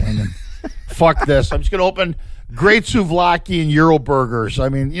Laurel Canyon. Fuck this. I'm just going to open great souvlaki and Euro burgers. I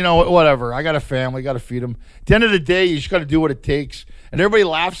mean, you know, whatever. I got a family, got to feed them. At the end of the day, you just got to do what it takes. And everybody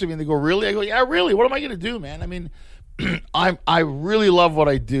laughs at me and they go, really? I go, yeah, really? What am I going to do, man? I mean, I really love what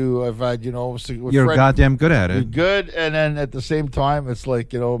I do. I've had, you know, you're Fred, goddamn good at it. you're good. And then at the same time, it's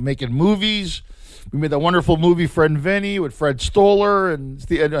like, you know, making movies. We made that wonderful movie, Fred and Vinny, with Fred Stoller, and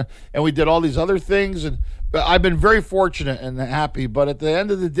we did all these other things. And but I've been very fortunate and happy. But at the end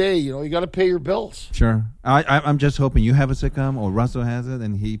of the day, you know, you got to pay your bills. Sure. I'm just hoping you have a sitcom or Russell has it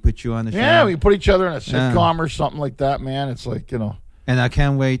and he puts you on the show. Yeah, we put each other in a sitcom or something like that, man. It's like, you know. And I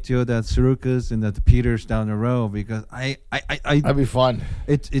can't wait till the Tsarouchas and the Peters down the road because That'd be fun.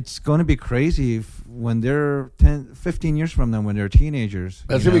 It's going to be crazy when they're 10, 15 years from now when they're teenagers.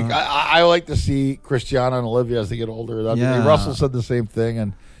 That's gonna be, I like to see Christiana and Olivia as they get older. Russell said the same thing,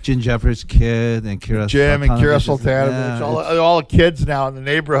 and Jim Jeffers' kid and Kira Jim and Kira Sultanovich, all the kids now in the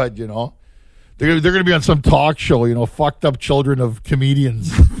neighborhood. You know, they're going to be on some talk show. You know, fucked up children of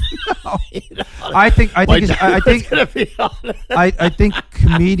comedians. I think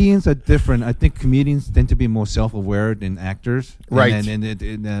comedians are different. I think comedians tend to be more self-aware than actors, right?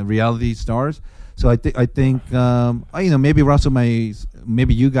 And reality stars. So I think you know, maybe Russell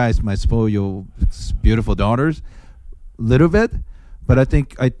maybe you guys might spoil your beautiful daughters a little bit, but I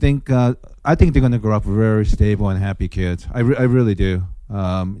think they're going to grow up very stable and happy kids. I really do.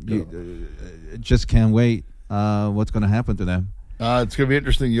 Just can't wait. What's going to happen to them? It's going to be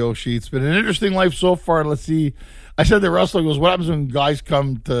interesting, Yoshi. It's been an interesting life so far. Let's see. I said that Russell goes, what happens when guys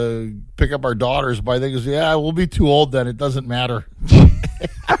come to pick up our daughters? But I think he goes, yeah, we'll be too old then. It doesn't matter.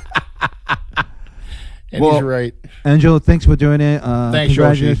 And he's right. Angelo, thanks for doing it. Thanks,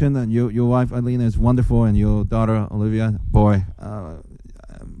 congratulations. And your wife, Alina, is wonderful. And your daughter, Olivia, boy,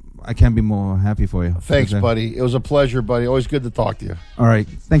 I can't be more happy for you. Thanks, buddy. It was a pleasure, buddy. Always good to talk to you. All right.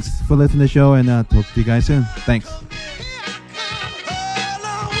 Thanks for listening to the show, and talk to you guys soon. Thanks.